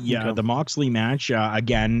 actually. The Moxley match,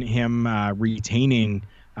 again, him retaining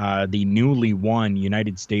the newly won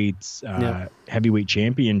United States heavyweight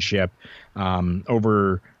championship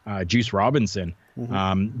over Juice Robinson.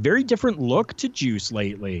 Mm-hmm. Very different look to Juice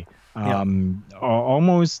lately.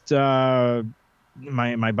 Almost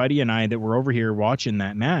my buddy and I that were over here watching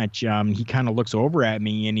that match, he kind of looks over at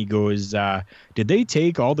me and he goes, did they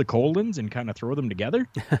take all the colons and kind of throw them together?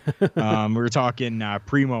 We were talking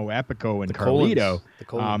Primo, Epico, and Carlito.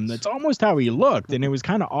 That's almost how he looked, and it was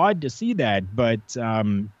kind of odd to see that, but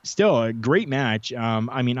still a great match.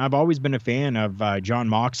 I mean, I've always been a fan of John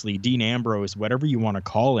Moxley, Dean Ambrose, whatever you want to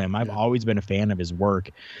call him. I've always been a fan of his work.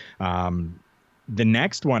 The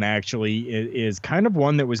next one actually is kind of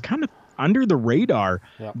one that was kind of under the radar,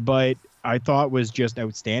 but I thought was just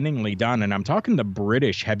outstandingly done. And I'm talking the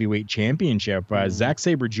British Heavyweight Championship. Zack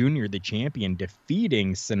Sabre Jr., the champion,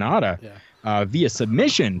 defeating Sonata via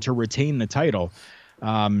submission to retain the title.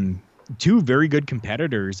 Two very good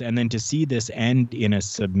competitors, and then to see this end in a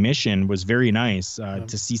submission was very nice.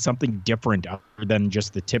 To see something different other than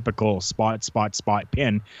just the typical spot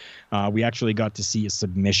pin. We actually got to see a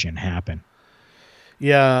submission happen.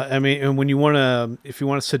 Yeah, I mean, and if you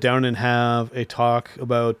want to sit down and have a talk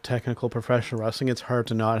about technical professional wrestling, it's hard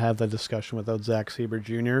to not have that discussion without Zack Sabre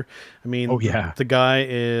Jr. I mean, the guy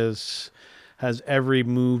has every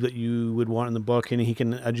move that you would want in the book, and he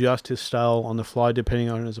can adjust his style on the fly depending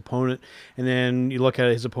on his opponent. And then you look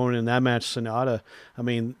at his opponent in that match, Sonata. I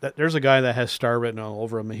mean, there's a guy that has star written all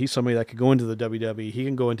over him. He's somebody that could go into the WWE. He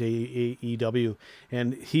can go into AEW,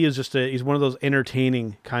 and he is he's one of those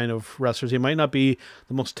entertaining kind of wrestlers. He might not be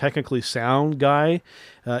the most technically sound guy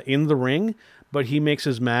in the ring, but he makes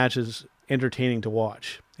his matches entertaining to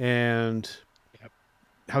watch. And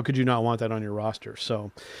how could you not want that on your roster? So,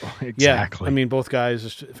 exactly. I mean, both guys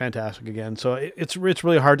is fantastic again. So it's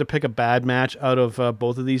really hard to pick a bad match out of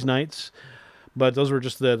both of these nights, but those were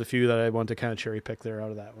just the few that I want to kind of cherry pick there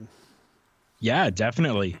out of that one. Yeah,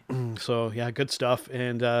 definitely. So yeah, good stuff.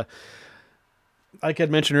 And like I'd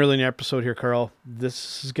mentioned earlier in the episode here, Carl,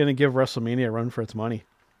 this is going to give WrestleMania a run for its money.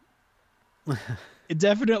 It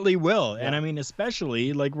definitely will. And I mean,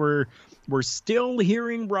 especially like we're still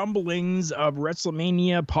hearing rumblings of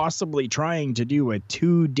WrestleMania possibly trying to do a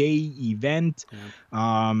 2-day event.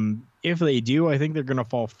 If they do, I think they're going to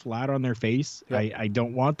fall flat on their face. I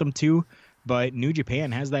don't want them to, but New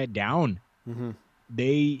Japan has that down. Mm-hmm.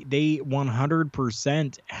 They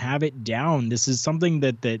 100% have it down. This is something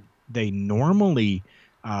that they normally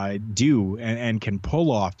do and can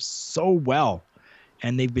pull off so well.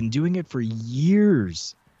 And they've been doing it for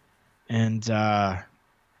years. And I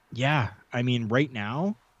mean, right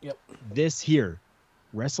now, this here,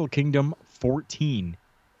 Wrestle Kingdom 14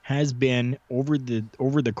 has been over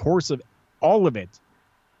the course of all of it,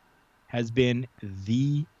 has been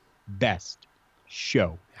the best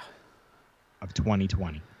show of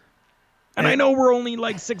 2020. And I know we're only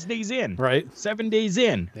like 6 days in, right? 7 days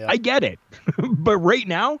in. I get it. But right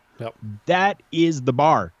now, that is the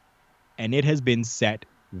bar. And it has been set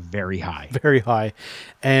very high. Very high.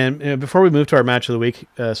 And before we move to our match of the week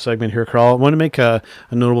segment here, Carl, I want to make a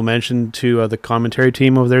notable mention to the commentary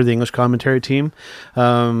team over there, the English commentary team.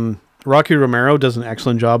 Rocky Romero does an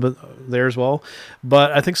excellent job there as well.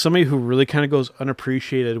 But I think somebody who really kind of goes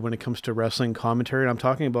unappreciated when it comes to wrestling commentary, and I'm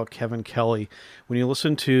talking about Kevin Kelly. When you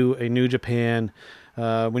listen to a New Japan,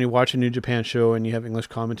 when you watch a New Japan show and you have English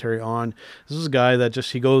commentary on, this is a guy that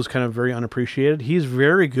he goes kind of very unappreciated. He's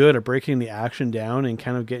very good at breaking the action down and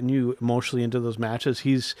kind of getting you emotionally into those matches.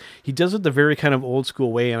 He does it the very kind of old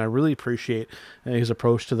school way, and I really appreciate his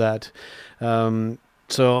approach to that.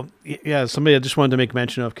 So, yeah, somebody I just wanted to make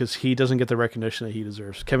mention of because he doesn't get the recognition that he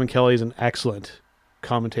deserves. Kevin Kelly is an excellent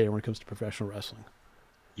commentator when it comes to professional wrestling.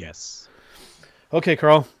 Yes. Okay,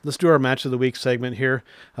 Carl, let's do our match of the week segment here.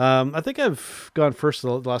 I think I've gone first the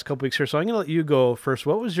last couple weeks here, so I'm going to let you go first.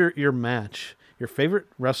 What was your match, your favorite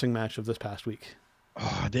wrestling match of this past week?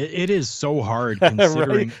 Oh, it is so hard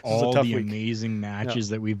considering Right? all the week. amazing matches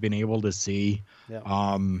that we've been able to see.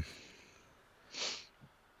 Yeah.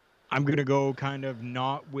 I'm going to go kind of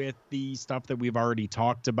not with the stuff that we've already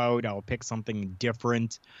talked about. I'll pick something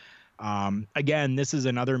different. Again, this is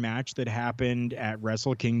another match that happened at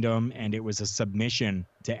Wrestle Kingdom, and it was a submission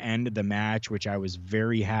to end the match, which I was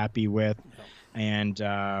very happy with. And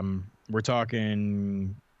we're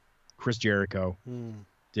talking Chris Jericho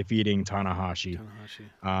defeating Tanahashi.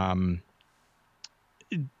 I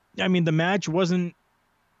mean, the match wasn't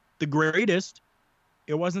the greatest.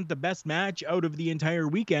 It wasn't the best match out of the entire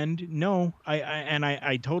weekend. No,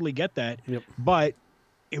 I totally get that. Yep. But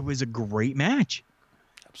it was a great match.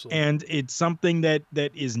 Absolutely. And it's something that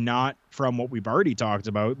is not from what we've already talked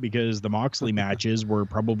about, because the Moxley matches were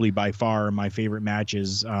probably by far my favorite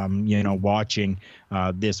matches, watching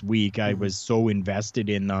this week. I was so invested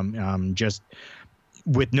in them, just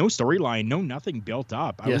with no storyline, nothing built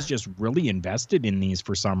up. I was just really invested in these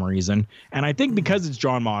for some reason. And I think because it's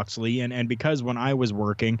Jon Moxley and because when I was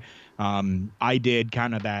working, I did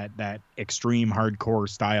kind of that extreme hardcore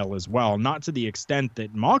style as well. Not to the extent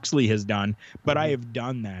that Moxley has done, but I have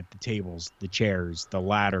done that. The tables, the chairs, the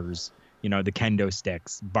ladders, the kendo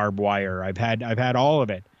sticks, barbed wire. I've had all of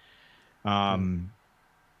it.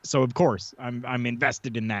 So of course I'm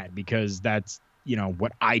invested in that because that's,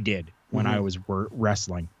 what I did when I was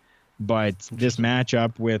wrestling. But this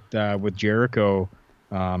matchup with Jericho,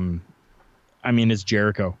 it's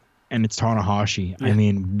Jericho and it's Tanahashi. Yeah. I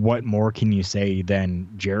mean, what more can you say than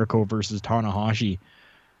Jericho versus Tanahashi?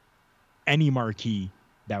 Any marquee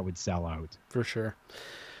that would sell out. For sure.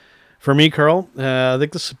 For me, Carl, I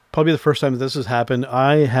think this is probably the first time that this has happened.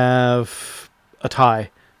 I have a tie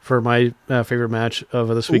for my favorite match of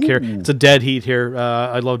this week here. It's a dead heat here.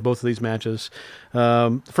 I loved both of these matches.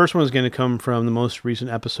 The first one is going to come from the most recent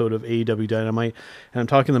episode of AEW Dynamite, and I'm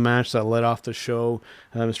talking the match that led off the show,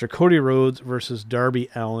 Mr. Cody Rhodes versus Darby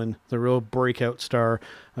Allin, the real breakout star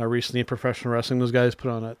recently in professional wrestling. Those guys put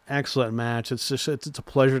on an excellent match. It's a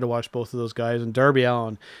pleasure to watch both of those guys. And Darby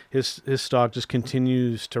Allin, his stock just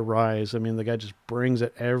continues to rise. I mean, the guy just brings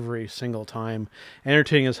it every single time.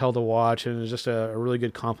 Entertaining as hell to watch, and it's just a really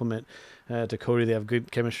good compliment to Cody. They have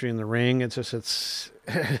good chemistry in the ring. It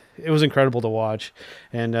was incredible to watch.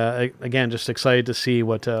 And again, just excited to see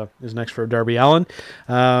what is next for Darby Allin.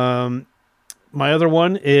 My other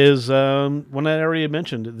one is one I already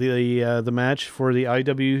mentioned, the match for the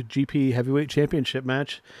IWGP Heavyweight Championship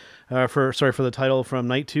match for the title from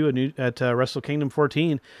Night 2 at Wrestle Kingdom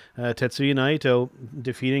 14. Tetsuya Naito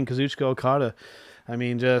defeating Kazuchika Okada. I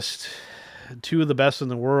mean, just two of the best in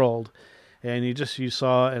the world. And you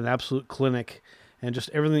saw an absolute clinic and just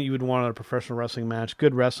everything that you would want in a professional wrestling match.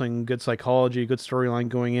 Good wrestling, good psychology, good storyline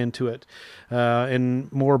going into it,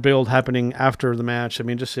 and more build happening after the match. I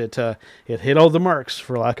mean, just it hit all the marks,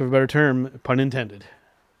 for lack of a better term, pun intended.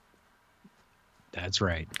 That's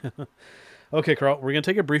right. Okay, Carl, we're going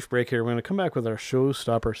to take a brief break here. We're going to come back with our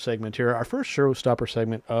showstopper segment here, our first showstopper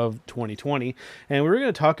segment of 2020, and we're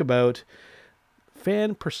going to talk about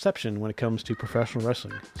fan perception when it comes to professional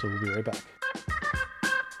wrestling. So we'll be right back.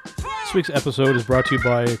 This week's episode is brought to you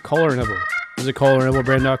by Collar & Elbow. Visit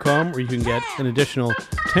collarandelbowbrand.com where you can get an additional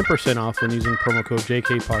 10% off when using promo code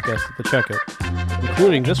JKPodcast at the checkout,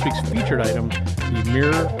 including this week's featured item, the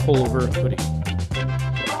Mirror Pullover Hoodie.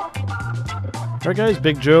 All right, guys,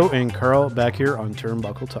 Big Joe and Carl back here on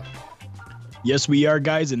Turnbuckle Talk. Yes, we are,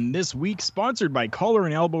 guys, and this week, sponsored by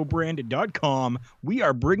collarandelbowbrand.com, we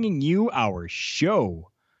are bringing you our show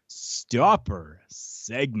stopper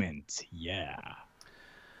segment. Yeah.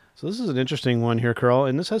 So this is an interesting one here, Carl,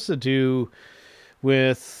 and this has to do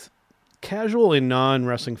with casual and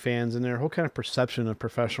non-wrestling fans and their whole kind of perception of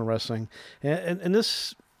professional wrestling. And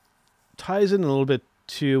this ties in a little bit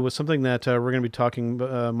to was something that we're going to be talking,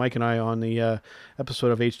 Mike and I, on the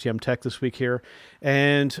episode of HTM Tech this week here.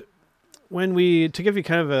 And to give you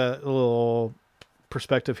kind of a little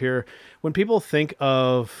perspective here, when people think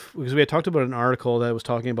of, because we had talked about an article that was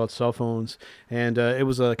talking about cell phones, and it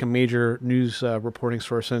was like a major news reporting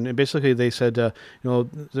source, and basically they said, the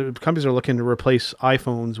companies are looking to replace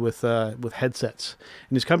iPhones with headsets,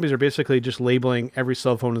 and these companies are basically just labeling every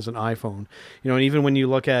cell phone as an iPhone. And even when you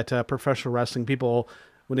look at professional wrestling, people,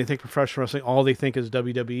 when they think professional wrestling, all they think is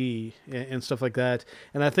WWE and stuff like that.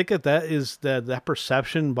 And I think that is that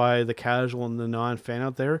perception by the casual and the non-fan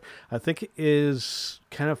out there, I think is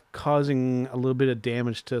kind of causing a little bit of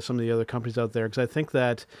damage to some of the other companies out there. Because I think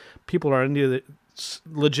that people are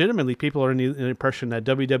legitimately the impression that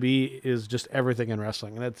WWE is just everything in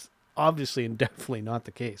wrestling. And that's obviously and definitely not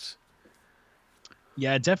the case.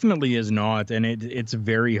 Yeah, it definitely is not. And it's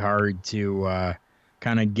very hard to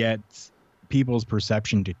kind of get people's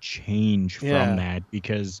perception to change from that,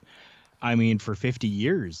 because I mean, for 50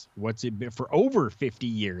 years, what's it been? For over 50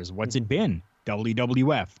 years, what's it been?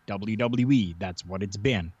 WWF, WWE, that's what it's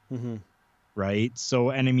been. Right? So,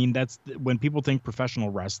 and I mean, that's when people think professional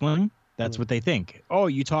wrestling, that's what they think. Oh,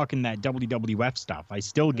 you talking that WWF stuff. I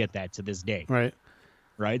still get that to this day.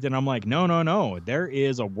 Right? And I'm like, no. There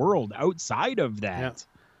is a world outside of that. Yeah.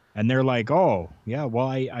 And they're like, oh, yeah, well,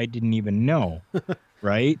 I didn't even know.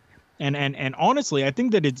 Right? And honestly, I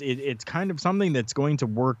think that it's kind of something that's going to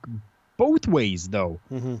work both ways, though,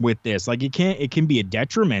 with this. Like, it can be a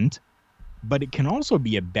detriment, but it can also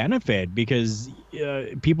be a benefit, because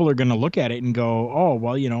people are going to look at it and go, oh,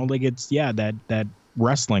 well, like, it's that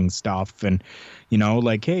wrestling stuff, and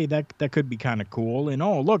like, hey, that could be kind of cool, and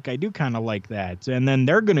oh, look, I do kind of like that. And then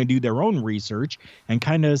they're going to do their own research and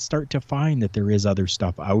kind of start to find that there is other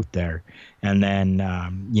stuff out there, and then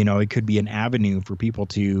it could be an avenue for people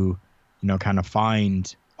to kind of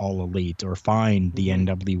find All Elite or find the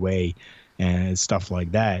NWA and stuff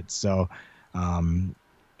like that. So, for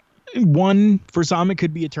some, it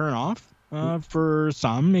could be a turn off. For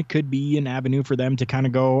some, it could be an avenue for them to kind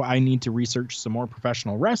of go, I need to research some more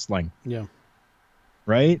professional wrestling. Yeah.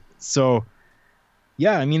 Right. So,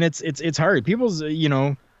 yeah, I mean, it's hard. People's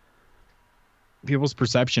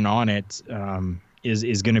perception on it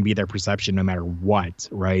is going to be their perception no matter what.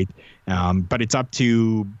 Right. But it's up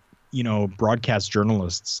to broadcast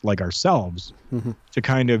journalists like ourselves to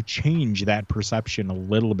kind of change that perception a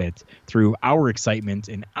little bit through our excitement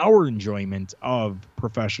and our enjoyment of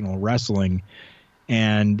professional wrestling.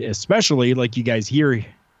 And especially, like you guys hear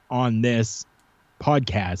on this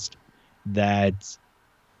podcast, that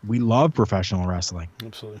we love professional wrestling.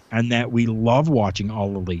 Absolutely. And that we love watching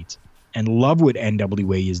All Elite and love what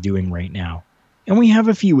NWA is doing right now. And we have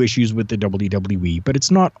a few issues with the WWE, but it's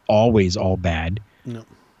not always all bad. No.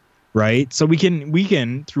 Right. So we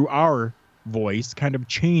can through our voice kind of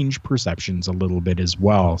change perceptions a little bit as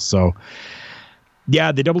well. So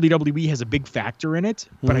yeah, the WWE has a big factor in it,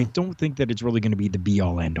 but I don't think that it's really going to be the be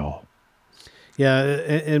all end all. Yeah.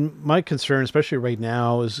 And my concern, especially right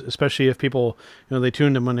now, is especially if people, they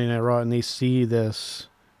tune to Monday Night Raw and they see this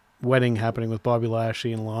wedding happening with Bobby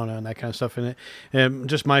Lashley and Lana and that kind of stuff in it. And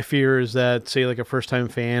just my fear is that, say, like a first time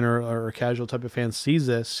fan or a casual type of fan sees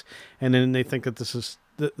this, and then they think that this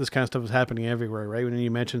kind of stuff is happening everywhere, right? When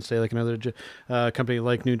you mentioned, say, like another company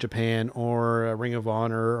like New Japan or Ring of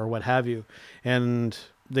Honor or what have you, and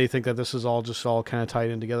they think that this is all kind of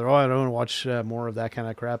tied in together. Oh, I don't want to watch more of that kind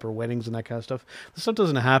of crap, or weddings and that kind of stuff. This stuff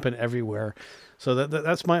doesn't happen everywhere. So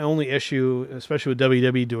that's my only issue, especially with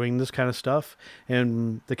WWE doing this kind of stuff.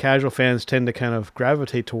 And the casual fans tend to kind of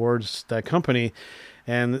gravitate towards that company.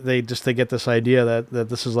 And they get this idea that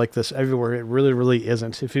this is like this everywhere. It really, really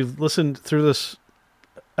isn't. If you've listened through this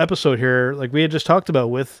episode here, like we had just talked about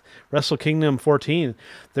with Wrestle Kingdom 14,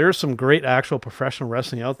 there's some great actual professional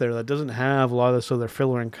wrestling out there that doesn't have a lot of this other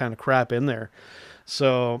filler and kind of crap in there.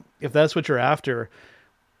 So if that's what you're after,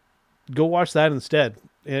 go watch that instead.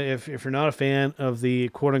 If you're not a fan of the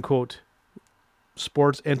quote unquote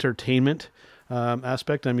sports entertainment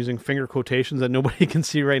aspect, I'm using finger quotations that nobody can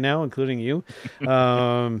see right now, including you.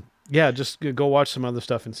 Just go watch some other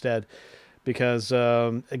stuff instead. Because,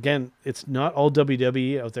 again, it's not all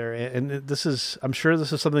WWE out there. And I'm sure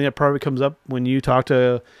this is something that probably comes up when you talk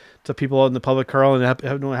to people out in the public, Carl, and it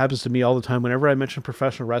happens to me all the time. Whenever I mention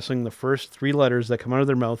professional wrestling, the first three letters that come out of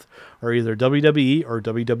their mouth are either WWE or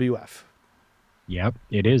WWF. Yep,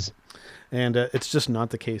 it is. And it's just not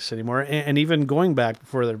the case anymore. And even going back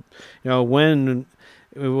further, when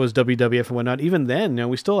it was WWF and whatnot. Even then,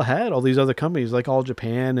 we still had all these other companies like All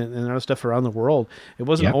Japan and other stuff around the world. It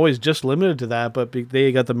wasn't always just limited to that, but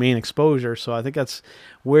they got the main exposure. So I think that's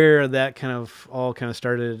where that kind of all kind of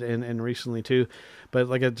started and recently too. But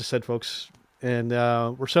like I just said, folks, and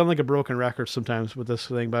we're sounding like a broken record sometimes with this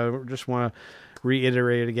thing, but I just want to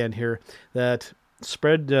reiterate it again here that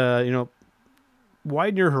spread,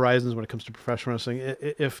 widen your horizons when it comes to professional wrestling.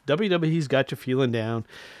 If WWE's got you feeling down,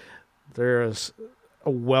 there's a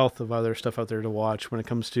wealth of other stuff out there to watch when it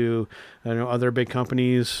comes to other big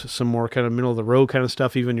companies, some more kind of middle of the road kind of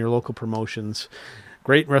stuff, even your local promotions.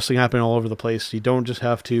 Great wrestling happening all over the place. You don't just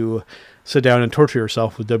have to sit down and torture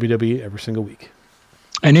yourself with WWE every single week.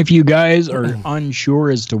 And if you guys are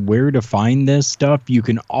unsure as to where to find this stuff, you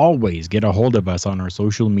can always get a hold of us on our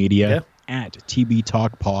social media at TB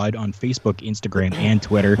Talk Pod on Facebook, Instagram, and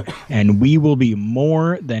Twitter. And we will be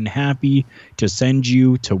more than happy to send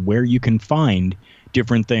you to where you can find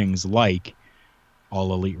different things like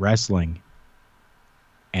All Elite Wrestling,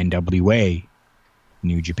 NWA,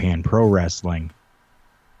 New Japan Pro Wrestling,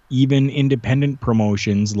 even independent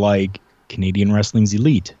promotions like Canadian Wrestling's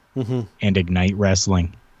Elite and Ignite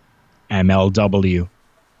Wrestling, MLW.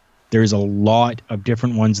 There's a lot of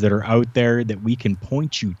different ones that are out there that we can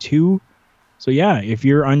point you to. So yeah, if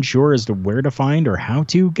you're unsure as to where to find or how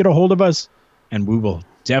to, get a hold of us and we will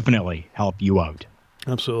definitely help you out.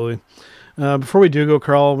 Absolutely. Before we do go,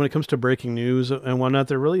 Carl, when it comes to breaking news and whatnot,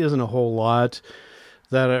 there really isn't a whole lot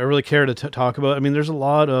that I really care to talk about. I mean, there's a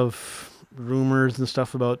lot of rumors and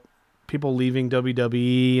stuff about people leaving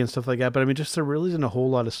WWE and stuff like that, but I mean, just there really isn't a whole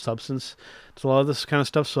lot of substance to a lot of this kind of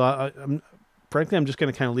stuff. So I'm frankly, I'm just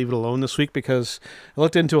going to kind of leave it alone this week because I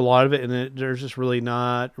looked into a lot of it and there's just really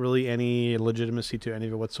not really any legitimacy to any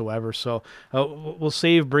of it whatsoever. So we'll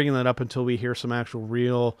save bringing that up until we hear some actual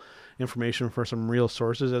real information from some real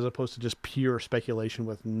sources as opposed to just pure speculation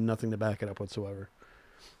with nothing to back it up whatsoever.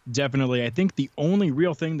 Definitely. I think the only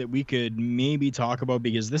real thing that we could maybe talk about,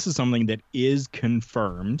 because this is something that is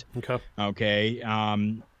confirmed. Okay.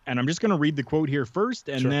 And I'm just going to read the quote here first,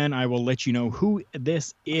 and then I will let you know who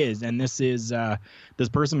this is. And this is, this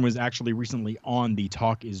person was actually recently on the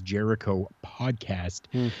Talk is Jericho podcast.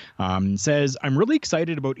 Says, I'm really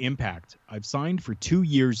excited about Impact. I've signed for 2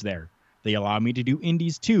 years there. They allow me to do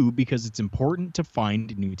indies too, because it's important to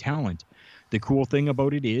find new talent. The cool thing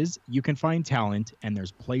about it is you can find talent and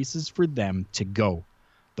there's places for them to go.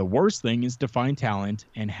 The worst thing is to find talent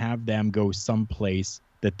and have them go someplace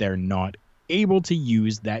that they're not able to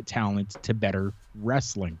use that talent to better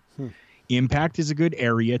wrestling. Impact is a good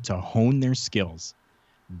area to hone their skills.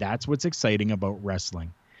 That's what's exciting about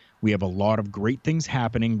wrestling. We have a lot of great things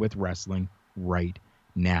happening with wrestling right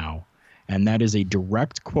now. And that is a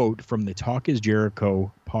direct quote from the Talk is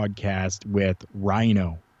Jericho podcast with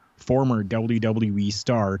Rhino, former WWE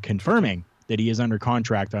star, confirming that he is under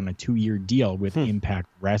contract on a 2-year deal with Impact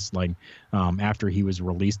Wrestling after he was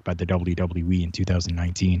released by the WWE in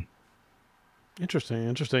 2019.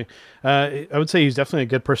 Interesting. I would say he's definitely a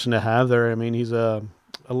good person to have there. I mean, he's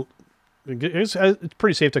it's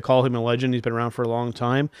pretty safe to call him a legend. He's been around for a long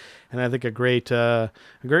time, and I think a great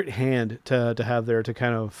hand to have there to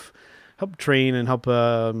kind of help train and help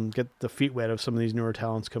get the feet wet of some of these newer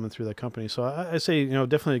talents coming through the company. So I say,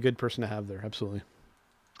 definitely a good person to have there. Absolutely.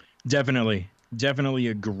 Definitely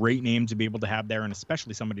a great name to be able to have there, and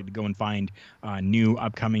especially somebody to go and find new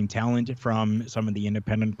upcoming talent from some of the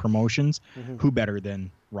independent promotions. Who better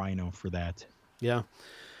than Rhino for that? Yeah.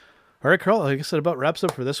 All right, Carl, I guess that about wraps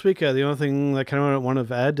up for this week. The only thing I kind of want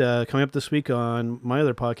to add, coming up this week on my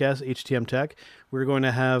other podcast, HTM Tech, we're going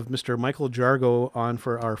to have Mr. Michael Jargo on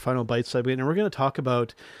for our final bite segment, and we're going to talk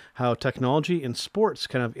about how technology and sports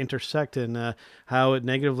kind of intersect and how it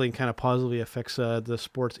negatively and kind of positively affects the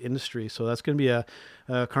sports industry. So that's going to be a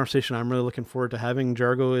conversation I'm really looking forward to having.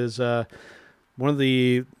 Jargo is one of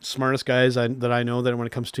the smartest guys that I know that when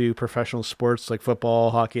it comes to professional sports like football,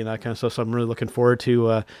 hockey, and that kind of stuff. So I'm really looking forward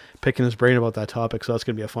to picking his brain about that topic. So that's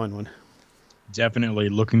going to be a fun one. Definitely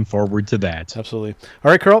looking forward to that. Absolutely.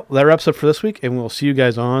 All right, Carl, that wraps up for this week, and we'll see you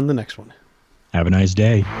guys on the next one. Have a nice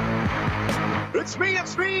day. It's me.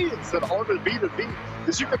 It's an honor to be the beat.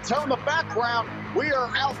 As you can tell in the background, we are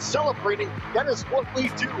out celebrating. That is what we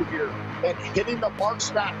do here at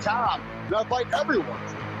hittingthemarks.com. And I invite everyone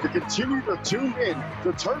to continue to tune in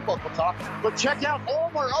to Turnbuckle Talk, but check out all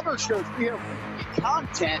of our other shows. We have weekly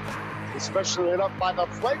content, especially lit up by the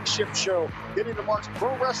flagship show, Hitting the Marks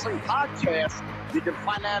Pro Wrestling Podcast. You can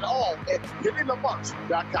find that all at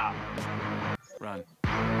hittingthemarks.com. Run.